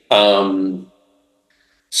been.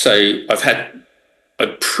 So I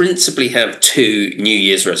principally have 2 New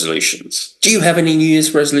Year's resolutions. Do you have any New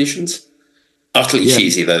Year's resolutions? Utterly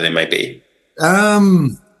cheesy though they may be.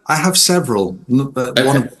 I have several, but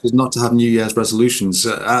one of them is not to have New Year's resolutions.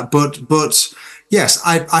 But yes,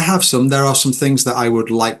 I have some. There are some things that I would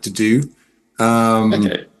like to do.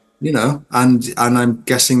 Okay. And I'm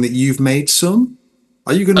guessing that you've made some.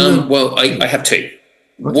 Are you going to? Well, I have 2. Okay.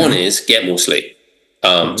 One is get more sleep.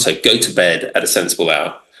 So go to bed at a sensible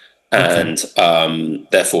hour, and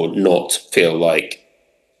therefore not feel like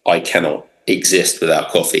I cannot exist without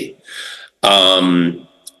coffee.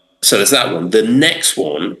 So there's that one. The next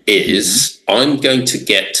one is I'm going to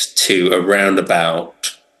get to around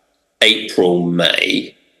about April,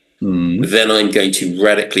 May, then I'm going to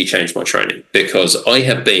radically change my training, because I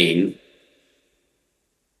have been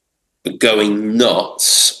going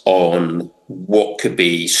nuts on what could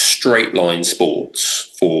be straight line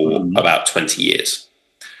sports for about 20 years.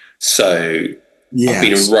 So I've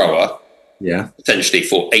been a rower, essentially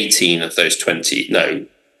for 18 of those 20,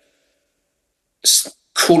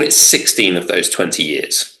 call it 16 of those 20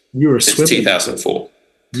 years. You were a since swimmer. 2004.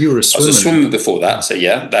 You were a swimmer. I was a swimmer before that, so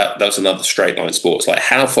that was another straight line sport. It's like,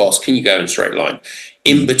 how fast can you go in a straight line?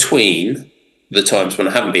 In between the times when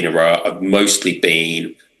I haven't been a rower, I've mostly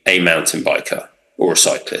been a mountain biker or a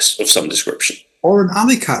cyclist of some description. Or an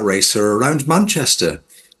alley cat racer around Manchester.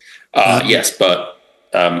 Yes, but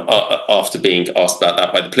after being asked about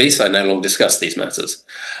that by the police, I no longer discuss these matters.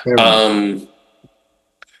 It's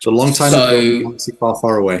a long time ago,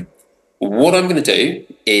 far away. What I'm going to do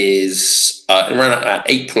is, around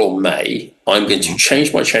April, May, I'm going to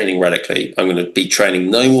change my training radically. I'm going to be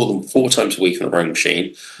training no more than 4 times a week on the rowing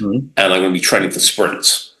machine, and I'm going to be training for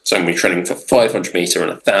sprints. So I'm going to be training for 500 metre and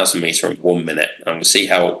 1,000 metre in 1 minute. I'm going to see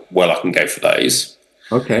how well I can go for those.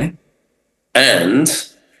 Okay. And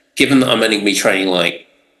given that I'm only going to be training like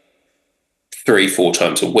 3-4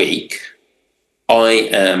 times a week, I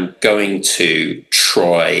am going to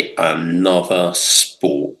try another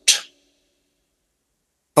sport.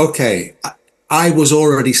 Okay. I was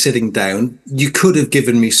already sitting down. You could have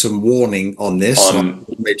given me some warning on this. So I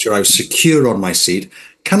made sure I was secure on my seat.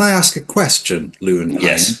 Can I ask a question, Lewin?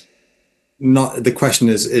 Yes. The question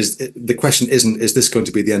isn't, is this going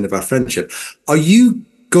to be the end of our friendship? Are you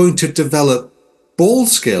going to develop ball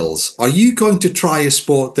skills? Are you going to try a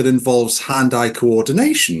sport that involves hand-eye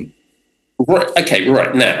coordination? Right. Okay.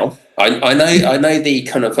 Right now, I know the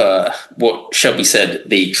kind of what Shelby said,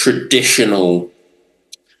 the traditional.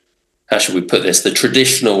 How should we put this? The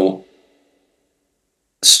traditional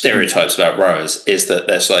stereotypes about rowers is that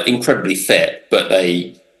they're like incredibly fit, but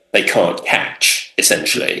they can't catch,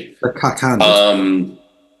 essentially. They're cack-handed.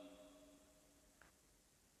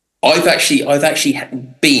 I've actually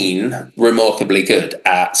been remarkably good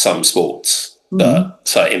at some sports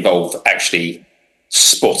that involve actually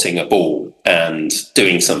spotting a ball and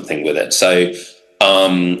doing something with it. So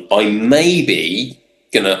I'm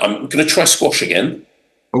gonna try squash again.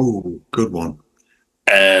 Oh, good one.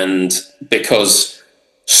 And because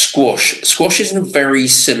squash is in a very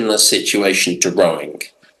similar situation to rowing.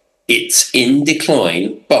 It's in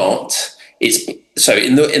decline, but it's so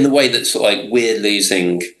in the way that sort of like we're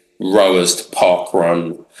losing rowers to park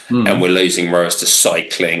run and we're losing rowers to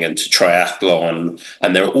cycling and to triathlon,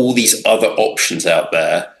 and there are all these other options out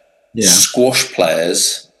there. Squash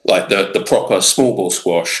players, like the proper small ball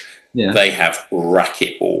squash, they have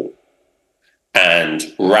racquetball. And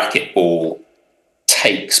racquetball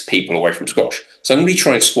takes people away from squash. So I'm going to be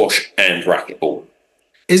trying squash and racquetball.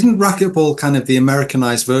 Isn't racquetball kind of the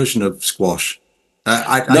Americanized version of squash?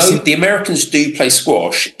 The Americans do play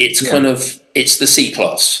squash. It's kind of, it's the C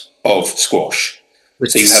class of squash.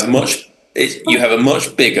 So you have a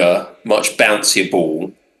much bigger, much bouncier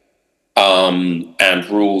ball, and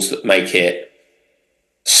rules that make it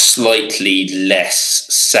slightly less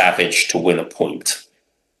savage to win a point.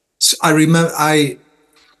 I've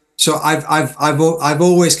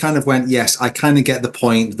always kind of went, yes, I kind of get the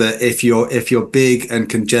point that if you're big and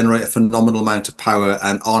can generate a phenomenal amount of power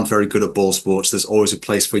and aren't very good at ball sports, there's always a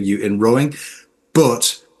place for you in rowing.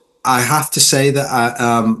 But I have to say that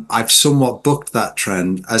I've somewhat bucked that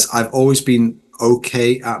trend, as I've always been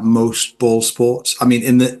okay at most ball sports. I mean,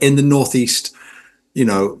 in the Northeast,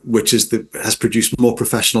 which has produced more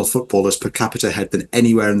professional footballers per capita head than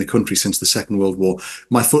anywhere in the country since the Second World War.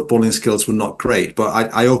 My footballing skills were not great, but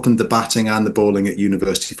I opened the batting and the bowling at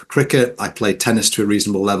university for cricket. I played tennis to a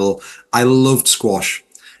reasonable level. I loved squash.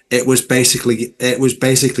 It was basically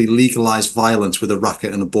legalized violence with a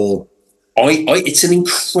racket and a ball. It's an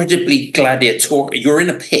incredibly gladiatorial. You're in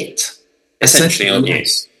a pit, essentially, aren't you?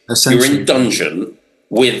 You're in a dungeon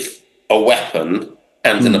with a weapon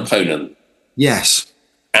and an opponent. Yes.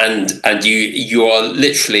 And you are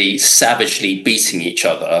literally savagely beating each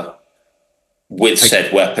other with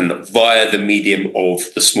said weapon via the medium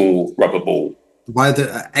of the small rubber ball.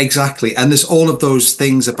 Exactly. And there's all of those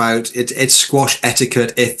things about it's squash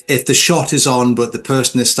etiquette. If the shot is on but the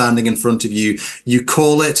person is standing in front of you, you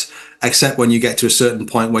call it, except when you get to a certain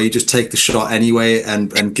point where you just take the shot anyway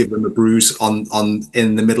and give them a bruise on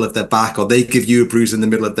in the middle of their back, or they give you a bruise in the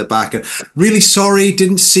middle of their back and really sorry,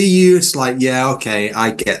 didn't see you. It's like, yeah, okay,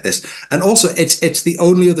 I get this. And also it's the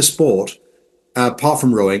only other sport apart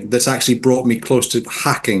from rowing that's actually brought me close to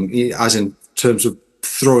hacking, as in terms of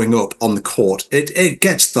throwing up on the court. It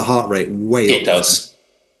gets the heart rate way up. It does.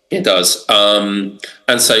 It does. And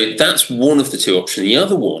so that's one of the two options. The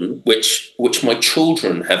other one, which my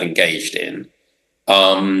children have engaged in,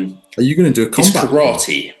 are you going to do a combat? Is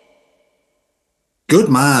karate. Good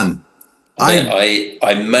man.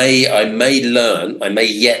 I may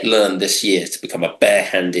yet learn this year to become a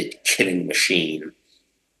barehanded killing machine.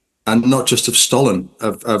 And not just of Stalin,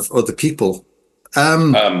 of other people.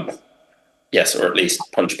 Yes, or at least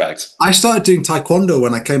punch bags. I started doing Taekwondo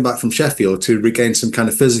when I came back from Sheffield to regain some kind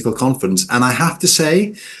of physical confidence. And I have to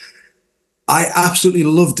say, I absolutely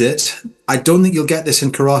loved it. I don't think you'll get this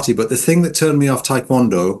in karate, but the thing that turned me off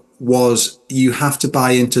Taekwondo was you have to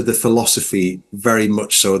buy into the philosophy very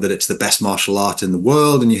much so that it's the best martial art in the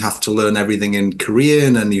world, and you have to learn everything in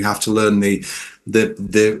Korean, and you have to learn the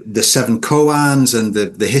seven koans and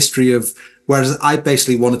the history of. Whereas I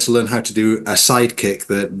basically wanted to learn how to do a sidekick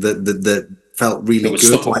that felt really good.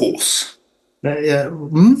 Stop a horse. Yeah.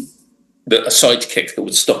 A sidekick that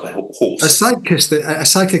would stop a horse. A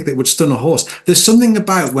sidekick that would stun a horse. There's something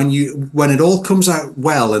about when it all comes out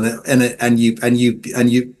well, and you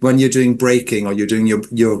when you're doing breaking, or you're doing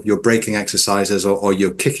your breaking exercises, or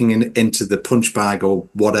you're kicking into the punch bag or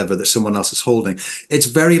whatever that someone else is holding. It's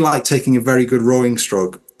very like taking a very good rowing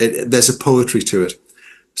stroke. There's a poetry to it.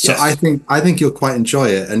 So yes. I think you'll quite enjoy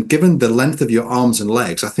it. And given the length of your arms and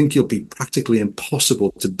legs, I think you'll be practically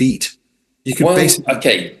impossible to beat. You can basically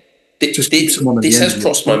okay. This has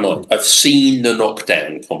crossed my mind. I've seen the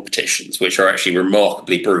knockdown competitions, which are actually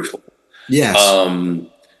remarkably brutal. Yes.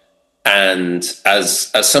 And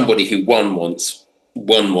as somebody who won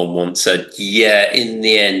one once said, yeah, in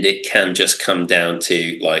the end, it can just come down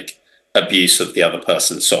to like abuse of the other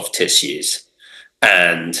person's soft tissues,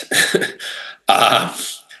 and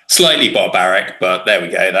slightly barbaric, but there we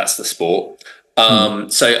go. That's the sport.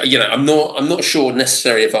 So I'm not sure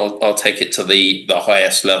necessarily if I'll take it to the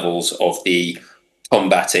highest levels of the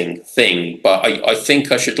combating thing, but I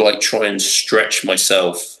think I should try and stretch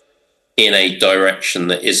myself in a direction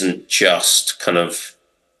that isn't just kind of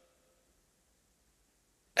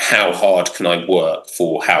how hard can I work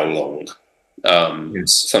for how long.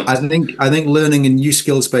 Yes. I think learning a new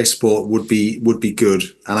skills-based sport would be good,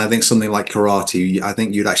 and I think something like karate, I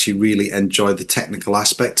think you'd actually really enjoy the technical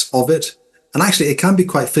aspects of it. And actually, it can be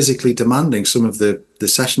quite physically demanding, some of the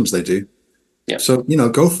sessions they do. Yeah. So,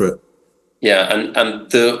 go for it. Yeah,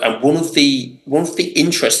 and one of the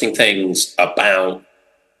interesting things about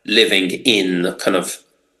living in kind of,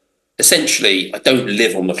 essentially, I don't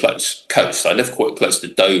live on the coast. I live quite close to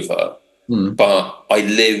Dover, but I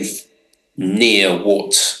live near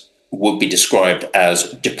what would be described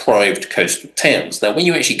as deprived coastal towns. Now, when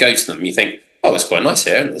you actually go to them, you think, oh, it's quite nice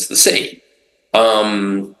here, and there's the sea.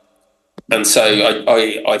 And so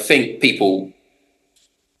I think the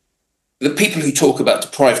people who talk about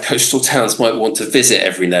deprived coastal towns might want to visit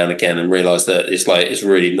every now and again and realise that it's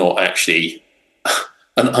really not actually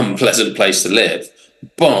an unpleasant place to live.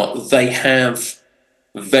 But they have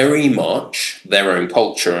very much their own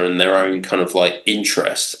culture and their own kind of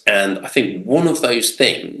interests. And I think one of those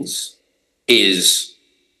things is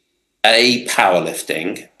A,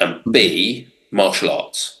 powerlifting, and B, martial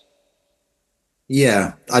arts.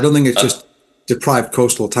 Yeah, I don't think it's just deprived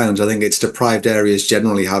coastal towns. I think it's deprived areas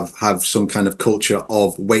generally have some kind of culture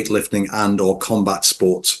of weightlifting and or combat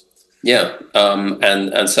sports. Yeah,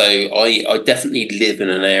 and so I definitely live in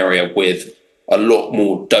an area with a lot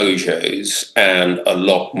more dojos and a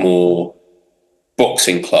lot more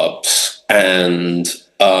boxing clubs, and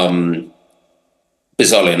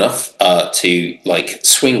bizarrely enough, to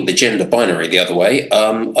swing the gender binary the other way,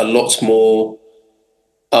 a lot more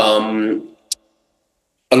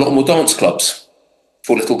dance clubs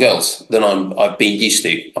for little girls than I've been used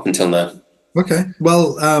to up until now. Okay.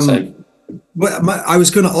 Well, I was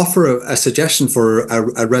going to offer a suggestion for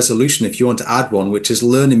a resolution if you want to add one, which is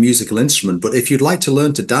learn a musical instrument. But if you'd like to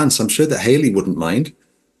learn to dance, I'm sure that Hayley wouldn't mind.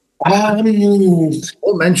 All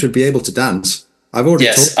men should be able to dance. I've already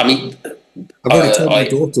told my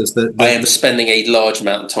daughters that I am spending a large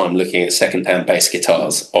amount of time looking at second-hand bass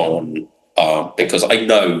guitars because I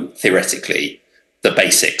know theoretically the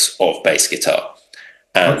basics of bass guitar.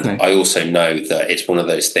 And I also know that it's one of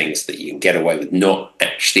those things that you can get away with not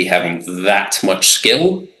actually having that much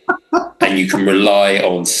skill, and you can rely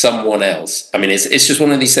on someone else. I mean, it's just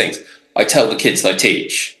one of these things. I tell the kids I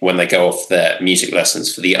teach when they go off their music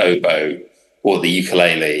lessons for the oboe or the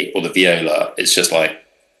ukulele or the viola, it's just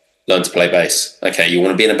learn to play bass. Okay, you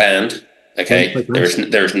want to be in a band? Okay, there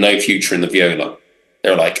is no future in the viola.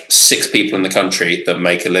 There are 6 people in the country that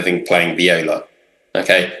make a living playing viola.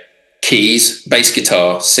 Okay, keys, bass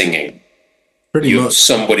guitar, singing. Pretty much.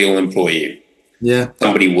 Somebody will employ you. Yeah.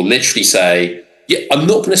 Somebody will literally say, I'm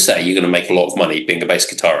not going to say you're going to make a lot of money being a bass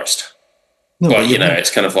guitarist. No, but,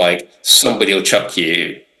 it's kind of like somebody will chuck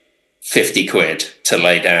you 50 quid to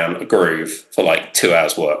lay down a groove for like 2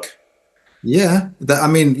 hours work. Yeah.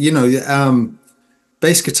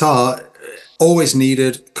 Bass guitar, always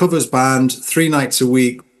needed, covers band, 3 nights a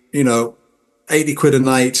week, 80 quid a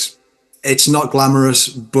night. It's not glamorous,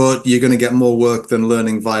 but you're going to get more work than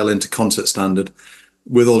learning violin to concert standard,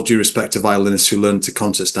 with all due respect to violinists who learn to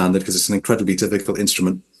concert standard, because it's an incredibly difficult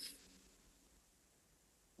instrument.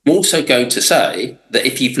 I'm also going to say that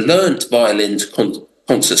if you've learnt violin to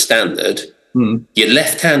concert standard, your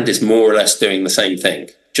left hand is more or less doing the same thing,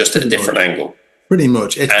 just at a different angle. Pretty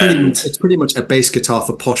much. It's pretty much a bass guitar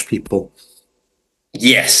for posh people.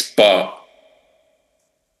 Yes, but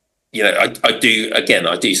I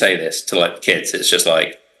do say this to like the kids. It's just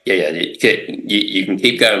like, you can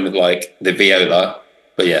keep going with like the viola,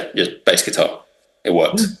 but just bass guitar. It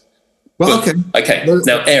works. Well, okay.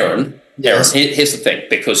 Now, Aaron, here's the thing,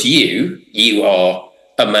 because you are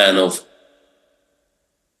a man of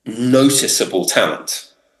noticeable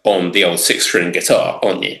talent on the old 6-string guitar,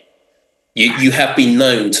 aren't you? You have been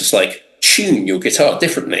known to like tune your guitar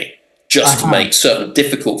differently just to make certain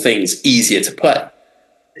difficult things easier to play.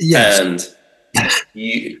 Yes.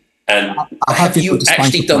 And have you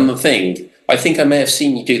actually done the thing? I think I may have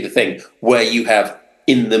seen you do the thing where you have,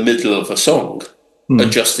 in the middle of a song,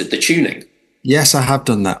 adjusted the tuning. Yes, I have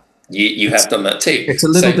done that. You have done that too. It's a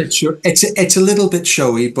little bit it's a little bit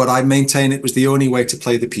showy, but I maintain it was the only way to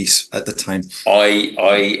play the piece at the time.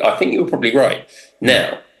 I think you were probably right.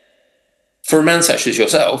 Now, for a man such as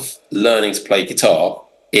yourself, learning to play guitar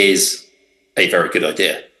is a very good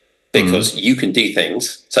idea, because you can do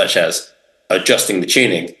things such as adjusting the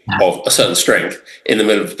tuning of a certain string in the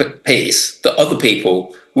middle of a piece that other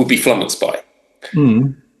people would be flummoxed by.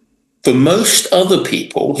 For most other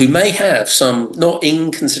people who may have some not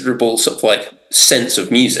inconsiderable sort of like sense of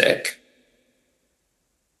music,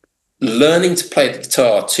 learning to play the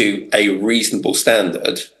guitar to a reasonable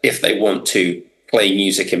standard, if they want to play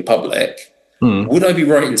music in public, would I be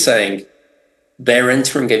right in saying they're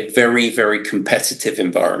entering a very, very competitive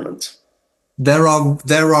environment? There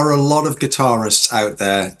are a lot of guitarists out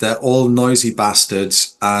there. They're all noisy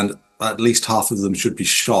bastards, and at least half of them should be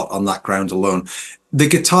shot on that ground alone. The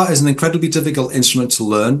guitar is an incredibly difficult instrument to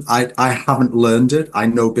learn. I haven't learned it. I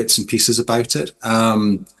know bits and pieces about it.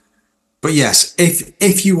 But yes,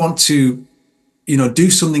 if you want to, do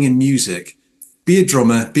something in music, be a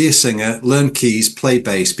drummer, be a singer, learn keys, play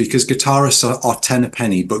bass, because guitarists are 10 a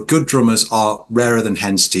penny, but good drummers are rarer than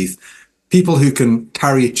hen's teeth. People who can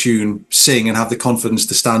carry a tune, sing, and have the confidence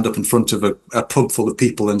to stand up in front of a pub full of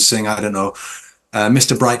people and sing, I don't know,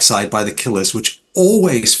 Mr. Brightside by the Killers, which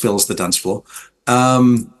always fills the dance floor,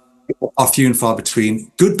 are few and far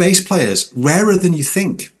between. Good bass players, rarer than you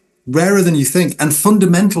think, and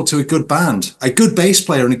fundamental to a good band. A good bass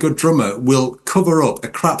player and a good drummer will cover up a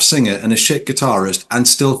crap singer and a shit guitarist and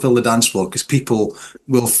still fill the dance floor, because people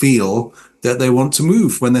will feel that they want to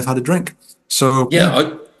move when they've had a drink. So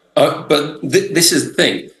but this is the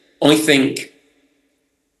thing. I think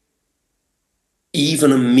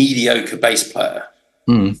even a mediocre bass player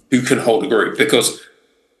who can hold a group, because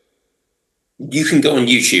you can go on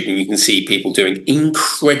YouTube and you can see people doing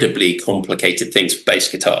incredibly complicated things with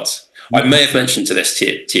bass guitars. I may have mentioned this to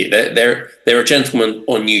you. There are gentlemen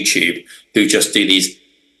on YouTube who just do these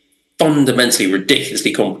fundamentally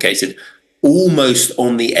ridiculously complicated, almost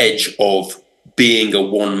on the edge of being a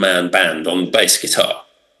one-man band on bass guitar.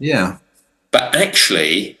 Yeah. But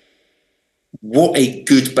actually, what a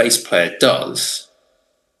good bass player does,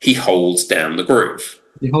 he holds down the groove.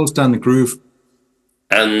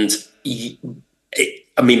 And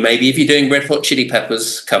maybe if you're doing Red Hot Chili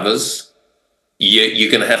Peppers covers, you're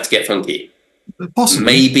going to have to get funky.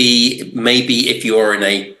 Possibly. Maybe if you're in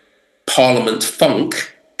a Parliament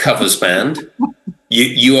funk covers band,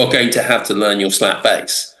 you are going to have to learn your slap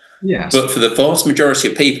bass. Yes. But for the vast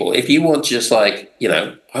majority of people, if you want to just like,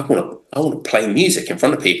 I want to play music in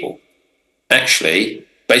front of people, actually,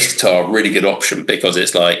 bass guitar, really good option, because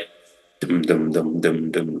it's like dum dum dum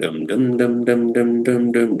dum dum dum dum dum dum dum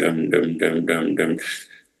dum dum dum dum dum dum dum.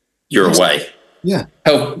 You're away. Yeah.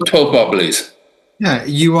 12-bar blues. Yeah,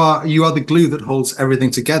 you are the glue that holds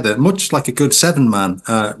everything together, much like a good 7-man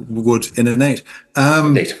would in an 8.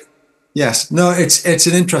 Indeed. Yes, no, it's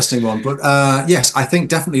an interesting one, but yes, I think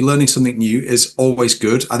definitely learning something new is always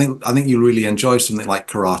good. I think you really enjoy something like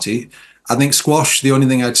karate. I think squash, the only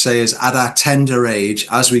thing I'd say is at our tender age,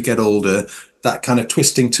 as we get older, that kind of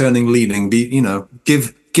twisting, turning, leaning,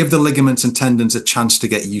 give the ligaments and tendons a chance to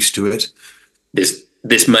get used to it.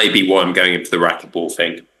 This may be why I'm going into the racquetball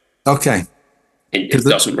thing. Okay. It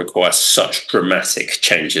doesn't require such dramatic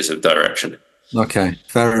changes of direction. Okay,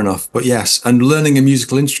 fair enough. But yes, and learning a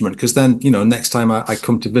musical instrument, because then, next time I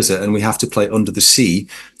come to visit and we have to play Under the Sea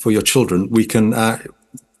for your children,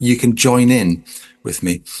 you can join in with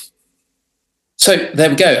me. So there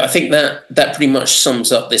we go. I think that pretty much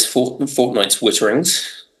sums up this fortnight's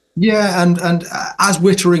Witterings. Yeah, and as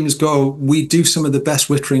Witterings go, we do some of the best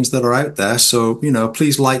Witterings that are out there. So,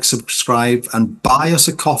 please like, subscribe, and buy us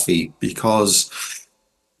a coffee because,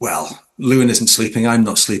 well, Lewin isn't sleeping, I'm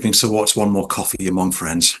not sleeping, so what's one more coffee among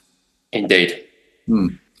friends? Indeed.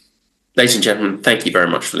 Ladies and gentlemen, thank you very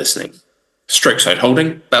much for listening. Stroke side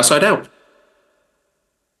holding, bow side out.